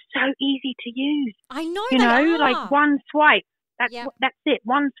 and they're so easy to use. I know, like one swipe That's it.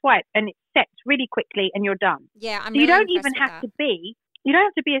 One swipe and it sets really quickly and you're done. Yeah, I'm so really you don't impressed even with have that. you don't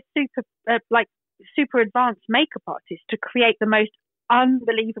have to be a super advanced makeup artist to create the most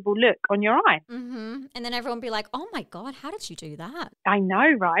unbelievable look on your eye. Mm-hmm. And then everyone will be like, oh my God, how did you do that? I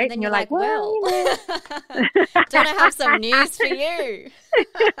know, right? And then you're like, well, don't I have some news for you?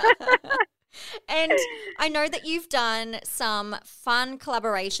 And I know that you've done some fun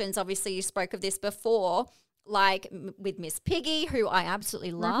collaborations. Obviously, you spoke of this before, like with Miss Piggy, who I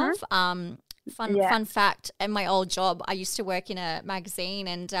absolutely love. Fun fact, in my old job, I used to work in a magazine,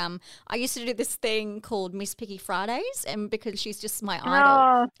 and I used to do this thing called Miss Piggy Fridays, and because she's just my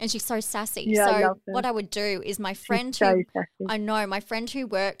idol, and she's so sassy. Yeah, so what I would do is my friend sassy. my friend who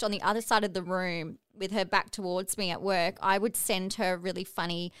worked on the other side of the room with her back towards me at work, I would send her really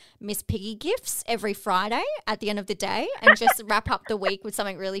funny Miss Piggy gifts every Friday at the end of the day and just wrap up the week with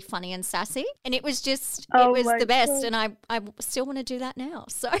something really funny and sassy. And it was just, it was the best. God. And I still want to do that now.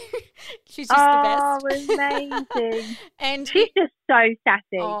 So she's just the best. Oh, amazing. And she's just so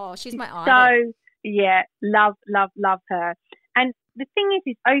sassy. Oh, she's my idol. So, yeah, love her. And the thing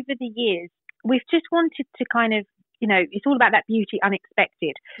is over the years, we've just wanted to kind of, it's all about that beauty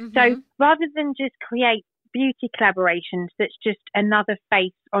unexpected. Mm-hmm. So rather than just create beauty collaborations that's just another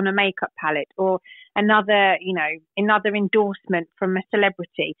face on a makeup palette or another endorsement from a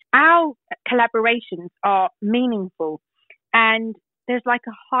celebrity, our collaborations are meaningful and there's like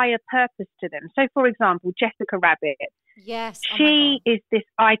a higher purpose to them. So, for example, Jessica Rabbit. Yes. She is this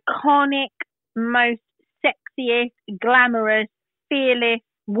iconic, most sexiest, glamorous, fearless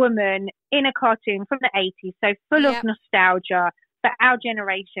woman in a cartoon from the 80s, so full of nostalgia for our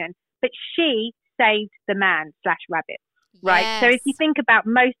generation. But she saved the man / rabbit, right? Yes. So if you think about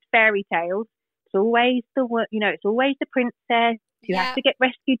most fairy tales, it's always it's always the princess. You have to get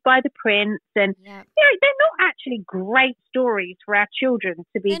rescued by the prince, and they're not actually great stories for our children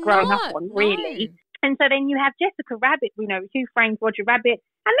to be growing up on, really. No. And so then you have Jessica Rabbit, Who Framed Roger Rabbit,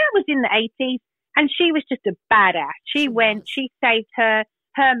 and that was in the 80s, and she was just a badass. She saved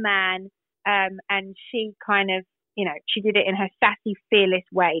her man, and she kind of, she did it in her sassy, fearless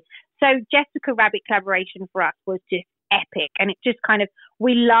way. So Jessica Rabbit collaboration for us was just epic, and it just kind of,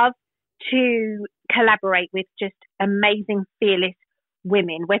 we love to collaborate with just amazing, fearless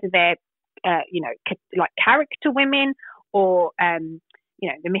women, whether they're, like character women or,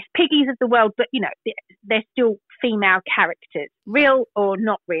 the Miss Piggies of the world, but, they're still female characters, real or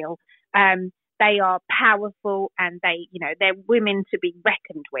not real. They are powerful and they're women to be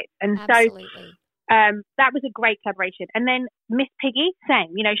reckoned with. And Absolutely. So that was a great collaboration. And then Miss Piggy,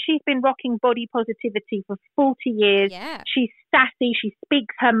 same. she's been rocking body positivity for 40 years. Yeah. She's sassy. She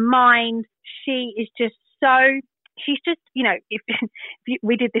speaks her mind. She is just she's just, if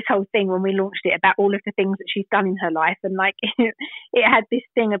we did this whole thing when we launched it about all of the things that she's done in her life. And like, it had this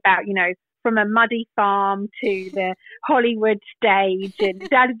thing about, from a muddy farm to the Hollywood stage and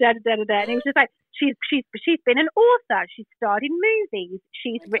da-da-da-da-da-da. And it was just like, she's been an author. She's starred in movies.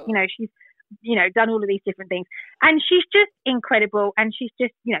 She's written, she's, done all of these different things. And she's just incredible. And she's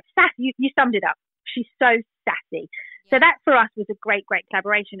just, sassy. You summed it up. She's so sassy. Yeah. So that for us was a great, great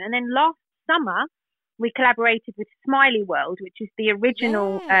collaboration. And then last summer, we collaborated with Smiley World, which is the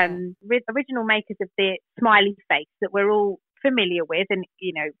original original makers of the smiley face that we're all familiar with and,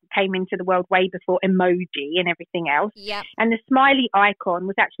 came into the world way before emoji and everything else. Yep. And the smiley icon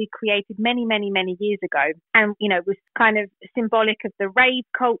was actually created many, many, many years ago and, was kind of symbolic of the rave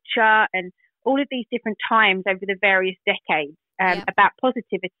culture and all of these different times over the various decades about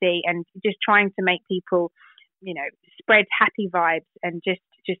positivity and just trying to make people, spread happy vibes and just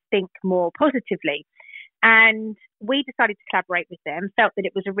think more positively. And we decided to collaborate with them, felt that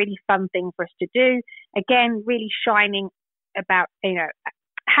it was a really fun thing for us to do. Again, really shining about,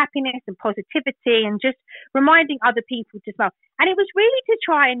 happiness and positivity and just reminding other people to smile. And it was really to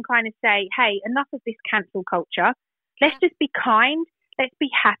try and kind of say, hey, enough of this cancel culture. Let's just be kind. Let's be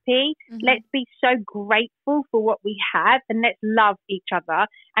happy. Mm-hmm. Let's be so grateful for what we have and let's love each other.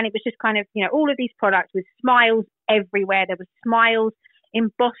 And it was just kind of, all of these products with smiles everywhere. There were smiles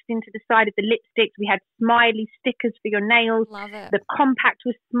embossed into the side of the lipsticks. We had smiley stickers for your nails. Love it. The compact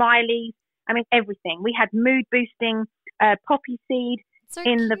was smileys. I mean, everything. We had mood boosting poppy seed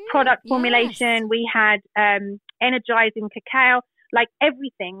in the product formulation. We had energizing cacao. Like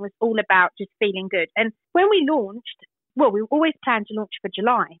everything was all about just feeling good. And when we launched, we always planned to launch for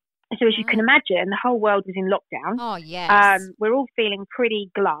July. So as you can imagine, the whole world was in lockdown. Oh, yes. We're all feeling pretty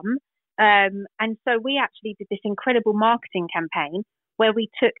glum. And so we actually did this incredible marketing campaign where we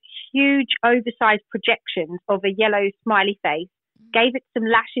took huge oversized projections of a yellow smiley face, gave it some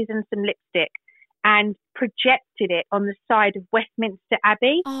lashes and some lipstick, and projected it on the side of Westminster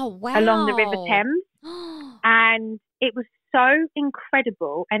Abbey Oh, wow. along the River Thames. And it was so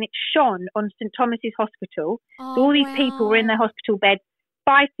incredible, and it shone on St Thomas's Hospital. Oh, So all these people were in their wow. hospital beds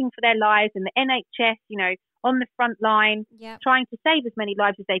fighting for their lives, and the NHS, on the front line, Yep. trying to save as many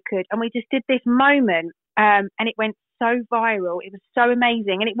lives as they could. And we just did this moment, and it went so viral. It was so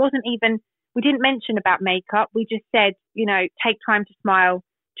amazing. And it wasn't even, we didn't mention about makeup. We just said, take time to smile,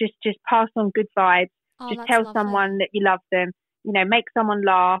 just pass on good vibes, Oh, just that's tell lovely. someone that you love them, make someone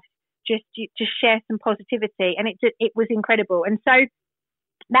laugh, just share some positivity. And it was incredible. And so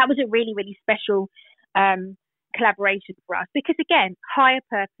that was a really, really special collaboration for us, because again, higher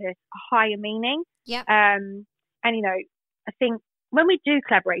purpose, higher meaning. Yep. And I think when we do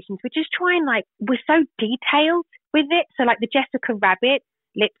collaborations, we just try and we're so detailed with it. So like the Jessica Rabbit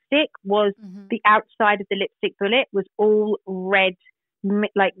lipstick was the outside of the lipstick bullet was all red,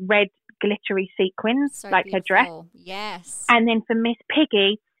 like red glittery sequins, So like beautiful. her dress. Yes. And then for Miss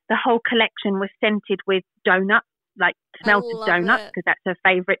Piggy, the whole collection was scented with donuts, like melted love donuts, it. because that's her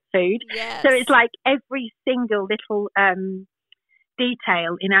favourite food. Yes. So it's like every single little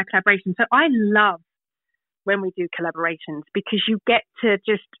detail in our collaboration. So I love when we do collaborations, because you get to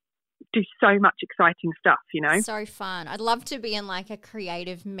just do so much exciting stuff, So fun. I'd love to be in like a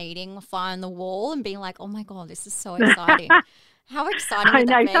creative meeting, fly on the wall, and being like, oh my God, this is so exciting. How exciting I would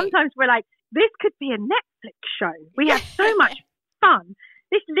know. that be? Sometimes we're like, this could be a Netflix show. We have so much fun.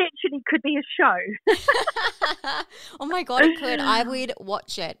 This literally could be a show. Oh my God, it could. I would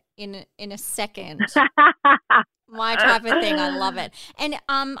watch it in a second. My type of thing. I love it. And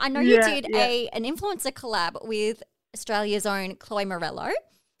I know you did an influencer collab with Australia's own Chloe Morello.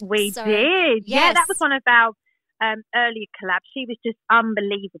 We So, did. Yeah, yes. that was one of our earlier collabs. She was just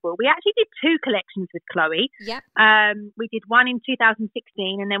unbelievable. We actually did 2 collections with Chloe. Yep. We did one in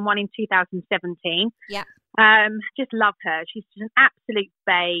 2016 and then one in 2017. Yep. Just love her. She's just an absolute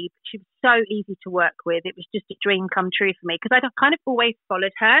babe. She was so easy to work with. It was just a dream come true for me, because I'd kind of always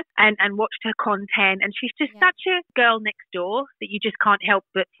followed her and watched her content. And she's just such a girl next door that you just can't help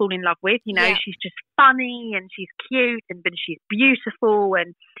but fall in love with. She's just funny and she's cute, but she's beautiful,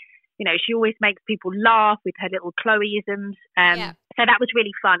 and she always makes people laugh with her little Chloeisms. So that was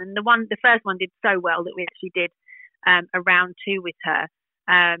really fun. And the first one did so well that we actually did a round 2 with her.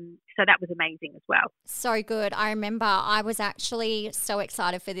 So that was amazing as well. So good. I remember I was actually so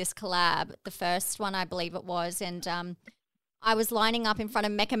excited for this collab, the first one I believe it was, and I was lining up in front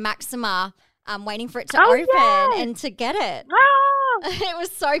of Mecca Maxima waiting for it to open and to get it. Oh! It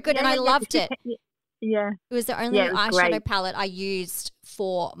was so good and I loved it. Yeah. It was the only eyeshadow great. palette I used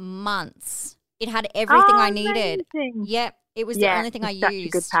for months. It had everything I needed. Amazing. Yep. It was the only thing I such used. a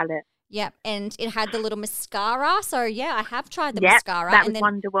good palette. Yep, and it had the little mascara. So, yeah, I have tried the Yep, mascara. that and was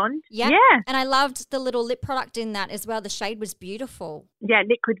Wonder Wand. Yep, Yeah. and I loved the little lip product in that as well. The shade was beautiful. Yeah,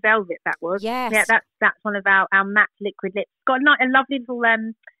 liquid velvet that was. Yes. Yeah, that's one of our matte liquid lips. Got a lovely little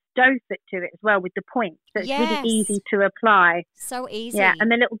doe foot to it as well with the points. So it's really easy to apply. So easy. Yeah,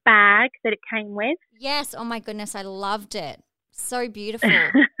 and the little bag that it came with. Yes, oh my goodness, I loved it. So beautiful,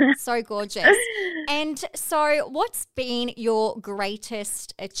 so gorgeous. And so what's been your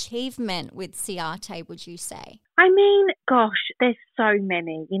greatest achievement with Ciaté, would you say? I mean, gosh, there's so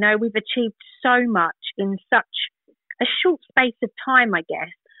many. We've achieved so much in such a short space of time, I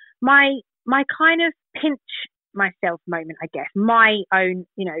guess. My kind of pinch myself moment, I guess, my own,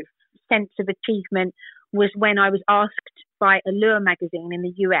 sense of achievement was when I was asked by Allure magazine in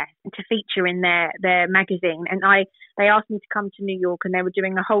the US to feature in their magazine. And they asked me to come to New York, and they were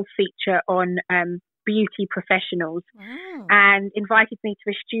doing a whole feature on beauty professionals. Wow. And invited me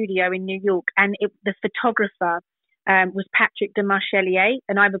to a studio in New York. And the photographer was Patrick de Marchelier,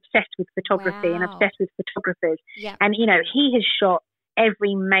 and I'm obsessed with photography and obsessed with photographers. Yep. And, he has shot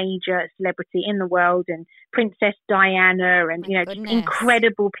every major celebrity in the world, and Princess Diana, and, just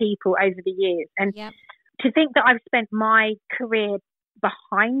incredible people over the years. And to think that I've spent my career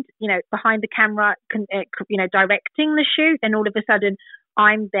behind the camera, directing the shoot, and all of a sudden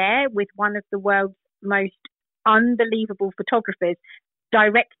I'm there with one of the world's most unbelievable photographers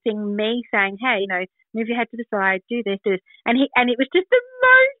directing me, saying, hey, move your head to the side, do this. And it was just the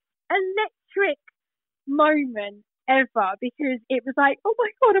most electric moment ever, because it was like, oh my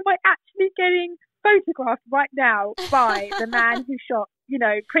God, am I actually getting photographed right now by the man who shot,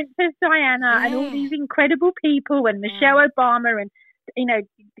 Princess Diana and all these incredible people, and Michelle Obama, and,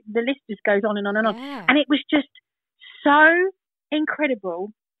 the list just goes on and on and on. And it was just so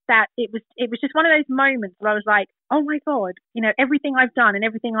incredible that it was just one of those moments where I was like, oh my God, everything I've done and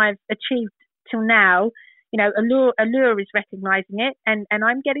everything I've achieved till now, Allure is recognizing it, and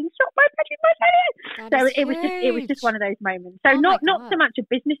I'm getting shot by Patrick Marcellier. So it was just one of those moments. So not so much a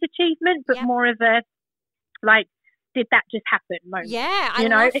business achievement, but more of a like, did that just happen moment? Yeah, I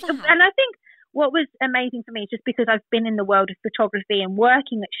love that. And I think what was amazing for me is just because I've been in the world of photography and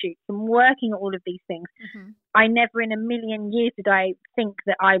working at shoots and working at all of these things, I never in a million years did I think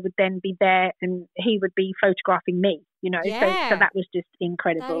that I would then be there and he would be photographing me, Yeah. So that was just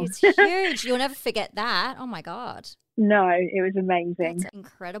incredible. That is huge. You'll never forget that. Oh my God. No, it was amazing. That's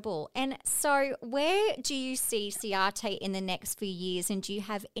incredible. And so where do you see Ciaté in the next few years, and do you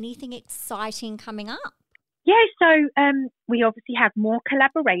have anything exciting coming up? Yeah, so we obviously have more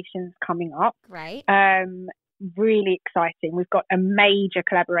collaborations coming up. Great. Really exciting. We've got a major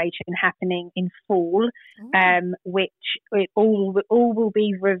collaboration happening in fall, which it all will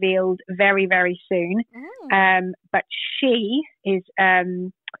be revealed very, very soon. But she is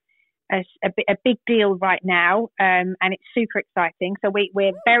a big deal right now, and it's super exciting. So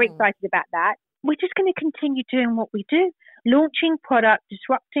we're very excited about that. We're just going to continue doing what we do, launching product,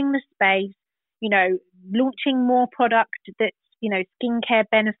 disrupting the space, launching more product that's, skincare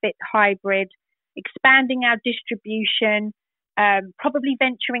benefit hybrid, expanding our distribution, probably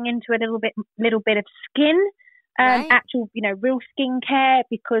venturing into a little bit of skin, actual, real skincare,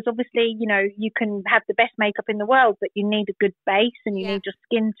 because obviously, you can have the best makeup in the world, but you need a good base and you need your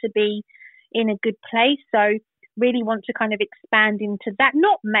skin to be in a good place. So really want to kind of expand into that,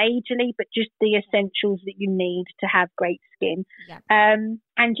 not majorly, but just the essentials that you need to have great skin.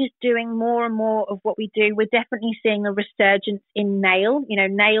 And just doing more and more of what we do. We're definitely seeing a resurgence in nail.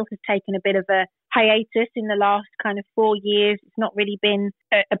 Nail has taken a bit of a hiatus in the last kind of 4 years. It's not really been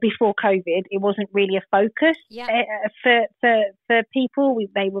before COVID. It wasn't really a focus for people.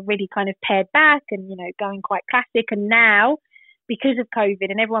 They were really kind of pared back and, going quite classic. And now, because of COVID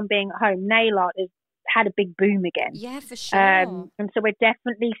and everyone being at home, nail art has had a big boom again. Yeah, for sure. And so we're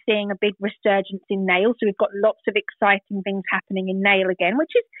definitely seeing a big resurgence in nail. So we've got lots of exciting things happening in nail again, which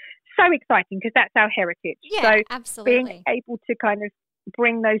is so exciting because that's our heritage. Yeah, so absolutely. Being able to kind of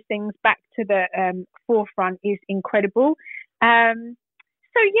bring those things back to the forefront is incredible. So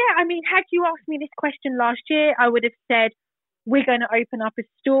yeah, I mean, had you asked me this question last year, I would have said we're going to open up a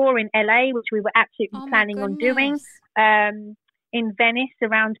store in LA, which we were absolutely planning on doing, in Venice,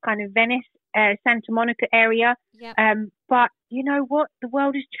 around kind of Venice, Santa Monica area. But you know what? The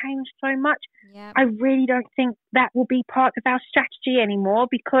world has changed so much. I really don't think that will be part of our strategy anymore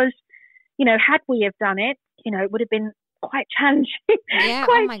because, had we have done it, it would have been quite challenging,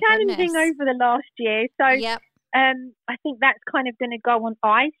 challenging over the last year. So I think that's kind of going to go on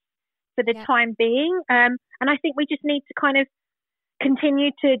ice for the time being. And I think we just need to kind of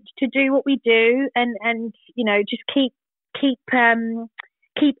continue to do what we do and just keep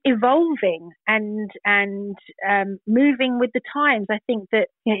evolving and moving with the times. I think that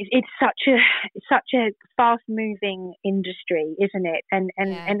it's such a fast moving industry, isn't it?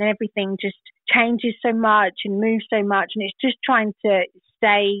 And everything just changes so much and moves so much, and it's just trying to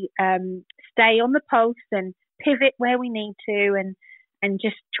stay on the pulse and pivot where we need to, and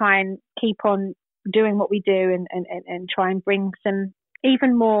just try and keep on doing what we do and try and bring some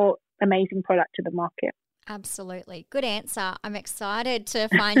even more amazing product to the market. Absolutely. Good answer. I'm excited to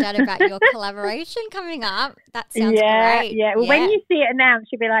find out about your collaboration coming up. That sounds great. Yeah. Well, when you see it announced,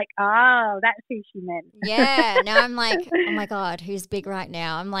 you'll be like, oh, that's who she meant. Yeah. Now I'm like, oh my God, who's big right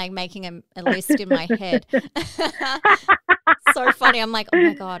now? I'm like making a list in my head. So funny. I'm like, oh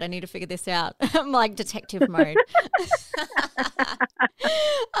my God, I need to figure this out. I'm like detective mode.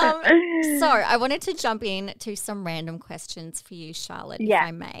 So I wanted to jump in to some random questions for you, Charlotte, if I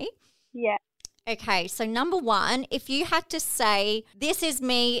may. Yeah. Okay, so number one, if you had to say, this is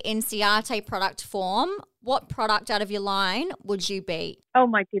me in Ciaté product form, what product out of your line would you be? Oh,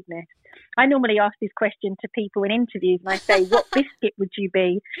 my goodness. I normally ask this question to people in interviews, and I say, what biscuit would you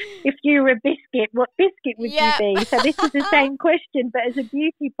be? If you were a biscuit, what biscuit would you be? So this is the same question, but as a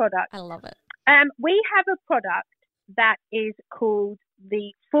beauty product. I love it. We have a product that is called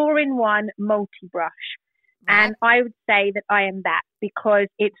the 4-in-1 Multi-Brush. And I would say that I am that because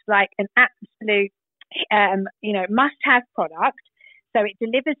it's like an absolute, must-have product. So it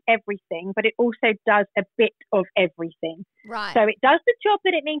delivers everything, but it also does a bit of everything. Right. So it does the job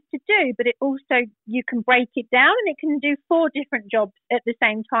that it needs to do, but it also, you can break it down and it can do 4 different jobs at the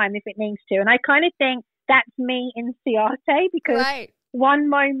same time if it needs to. And I kind of think that's me in Ciaté because one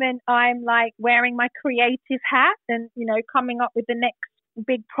moment I'm like wearing my creative hat and, coming up with the next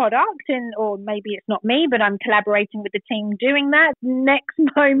big product, or maybe it's not me, but I'm collaborating with the team doing that. Next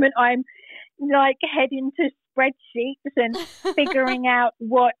moment I'm like heading to spreadsheets and figuring out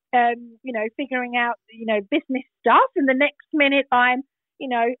what, business stuff. And the next minute I'm,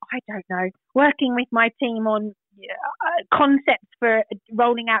 I don't know, working with my team on concepts for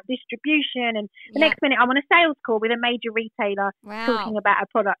rolling out distribution. And the next minute I'm on a sales call with a major retailer talking about a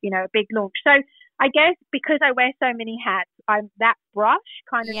product, a big launch. So I guess because I wear so many hats, that brush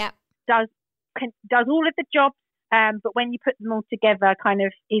kind of does all of the jobs. But when you put them all together, kind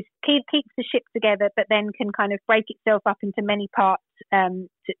of keeps the ship together, but then can kind of break itself up into many parts to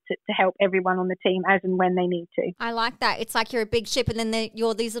help everyone on the team as and when they need to. I like that. It's like you're a big ship, and then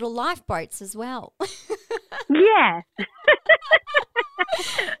you're these little lifeboats as well. Yeah.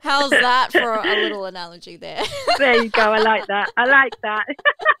 How's that for a little analogy there? There you go. I like that.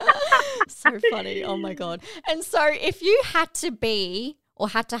 So funny. Oh my God. And so if you had to be or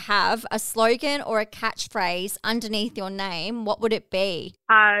had to have a slogan or a catchphrase underneath your name, what would it be?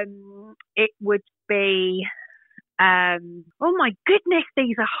 It would be, oh my goodness,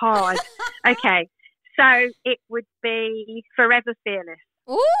 these are hard. Okay. So it would be Forever Fearless.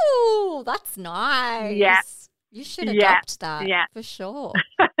 Ooh, that's nice. Yeah. You should adopt that for sure.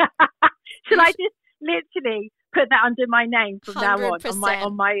 Should I just literally put that under my name from 100%. Now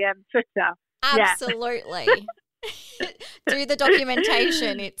on my footer? Absolutely. Yeah. Do the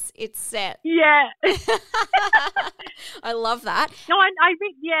documentation. It's set. Yeah. I love that. No, I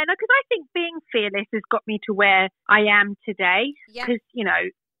think because I think being fearless has got me to where I am today. Because you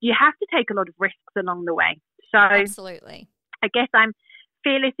have to take a lot of risks along the way. So absolutely, I guess I'm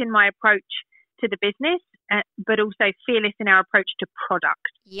fearless in my approach to the business, but also fearless in our approach to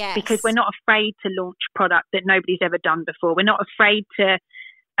product. Yes. Because we're not afraid to launch product that nobody's ever done before. We're not afraid to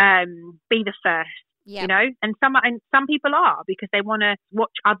be the first. Yep. And some people are, because they want to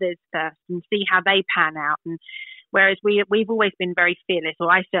watch others first and see how they pan out. And whereas we've always been very fearless,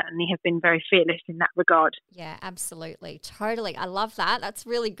 or I certainly have been very fearless in that regard. Yeah, absolutely. Totally. I love that. That's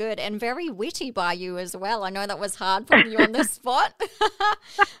really good and very witty by you as well. I know that was hard putting you on the spot.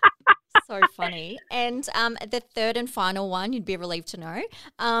 So funny. And the third and final one, you'd be relieved to know.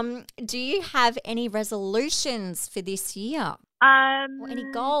 Do you have any resolutions for this year? Or any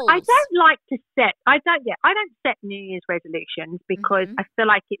goals? I don't set New Year's resolutions because I feel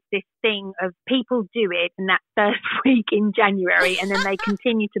like it's this thing of people do it in that first week in January and then they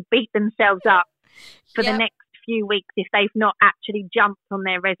continue to beat themselves up for the next few weeks if they've not actually jumped on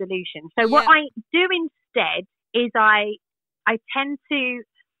their resolution. So what I do instead is I tend to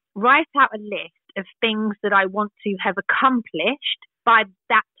write out a list of things that I want to have accomplished by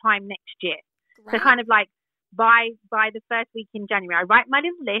that time next year. Right. So kind of like by the first week in January, I write my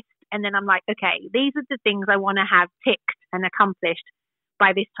little list and then I'm like, okay, these are the things I want to have ticked and accomplished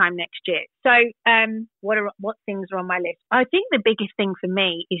by this time next year. So what things are on my list? I think the biggest thing for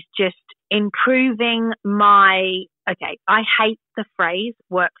me is just improving I hate the phrase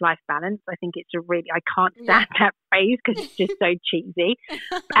work-life balance. I think it's I can't stand that phrase because it's just so cheesy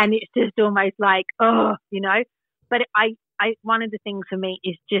and it's just almost like, but one of the things for me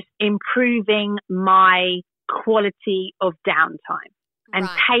is just improving my quality of downtime and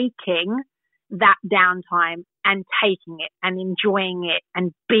taking that downtime and taking it and enjoying it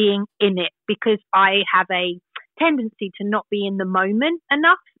and being in it, because I have a tendency to not be in the moment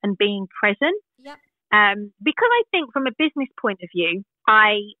enough and being present. Yep. Because I think from a business point of view,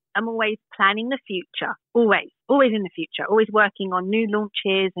 I am always planning the future, always in the future, always working on new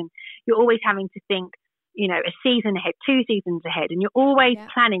launches, and you're always having to think, a season ahead, 2 seasons ahead, and you're always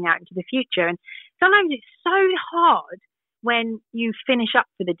planning out into the future. And sometimes it's so hard when you finish up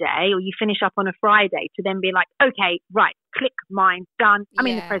for the day or you finish up on a Friday to then be like, okay, right, click, mine, done. I'm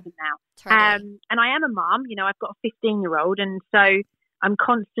in the present now. Totally. And I am a mom, I've got a 15-year-old. And so I'm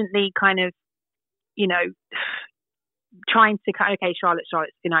constantly kind of, trying to, okay, Charlotte,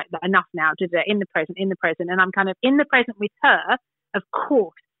 enough now, in the present. And I'm kind of in the present with her, of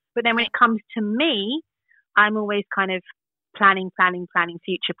course. But then when it comes to me, I'm always kind of planning,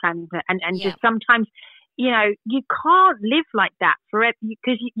 future planning. And just sometimes, you can't live like that forever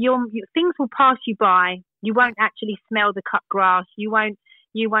because your things will pass you by. You won't actually smell the cut grass. You won't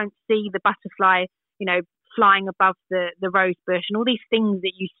see the butterfly, flying above the rose bush and all these things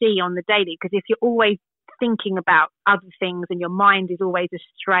that you see on the daily. Because if you're always thinking about other things and your mind is always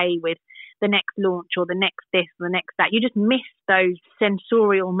astray with the next launch or the next this or the next that, you just miss those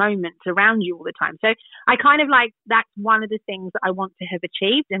sensorial moments around you all the time. So I kind of that's one of the things that I want to have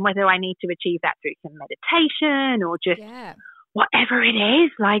achieved, and whether I need to achieve that through some meditation or just whatever it is,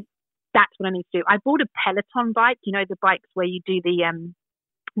 that's what I need to do. I bought a Peloton bike, the bikes where you do the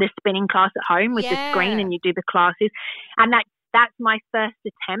spinning class at home with the screen and you do the classes, and that's my first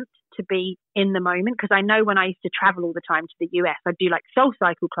attempt to be in the moment, because I know when I used to travel all the time to the US, I'd do like soul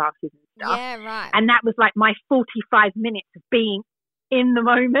cycle classes and stuff. Yeah, right. And that was like my 45 minutes of being in the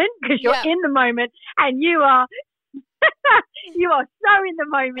moment, because you're in the moment and you are you are so in the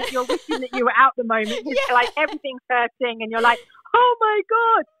moment. You're wishing that you were out the moment. You're like, everything's hurting and you're like, oh my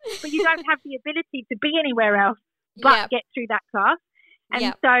God. But you don't have the ability to be anywhere else but get through that class.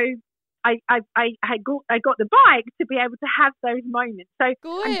 And so I got the bike to be able to have those moments. So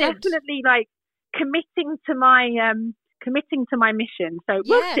I'm definitely like committing to my mission. So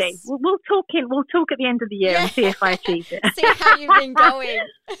we'll see. We'll talk at the end of the year and see if I achieve it. See how you've been going.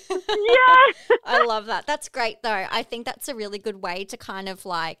 Yeah. I love that. That's great though. I think that's a really good way to kind of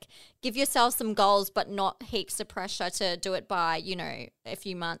like give yourself some goals, but not heaps of pressure to do it by, you know, a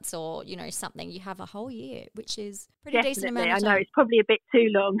few months or, you know, something. You have a whole year, which is pretty decent amount of time. I know, it's probably a bit too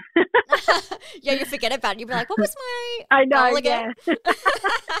long. Yeah, you forget about it. You'll be like, what was my goal again? Yeah.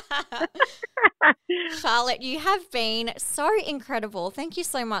 Charlotte, you have been so incredible. Thank you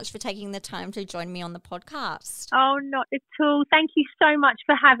so much for taking the time to join me on the podcast. Oh, not at all. Thank you so much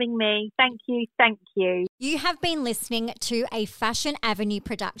for having me. Thank you. Thank you. You have been listening to a Fashion Avenue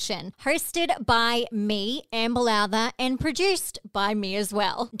production, hosted by me, Amber Lowther, and produced by me as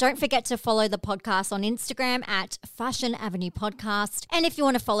well. Don't forget to follow the podcast on Instagram at Fashion Avenue Podcast. And if you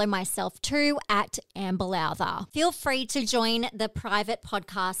want to follow myself too, at Amber Lowther. Feel free to join the private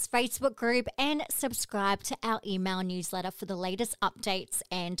podcast Facebook group and subscribe to our email newsletter for the latest updates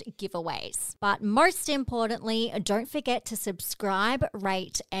and giveaways. But most importantly, don't forget to subscribe,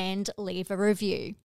 rate, and leave a review.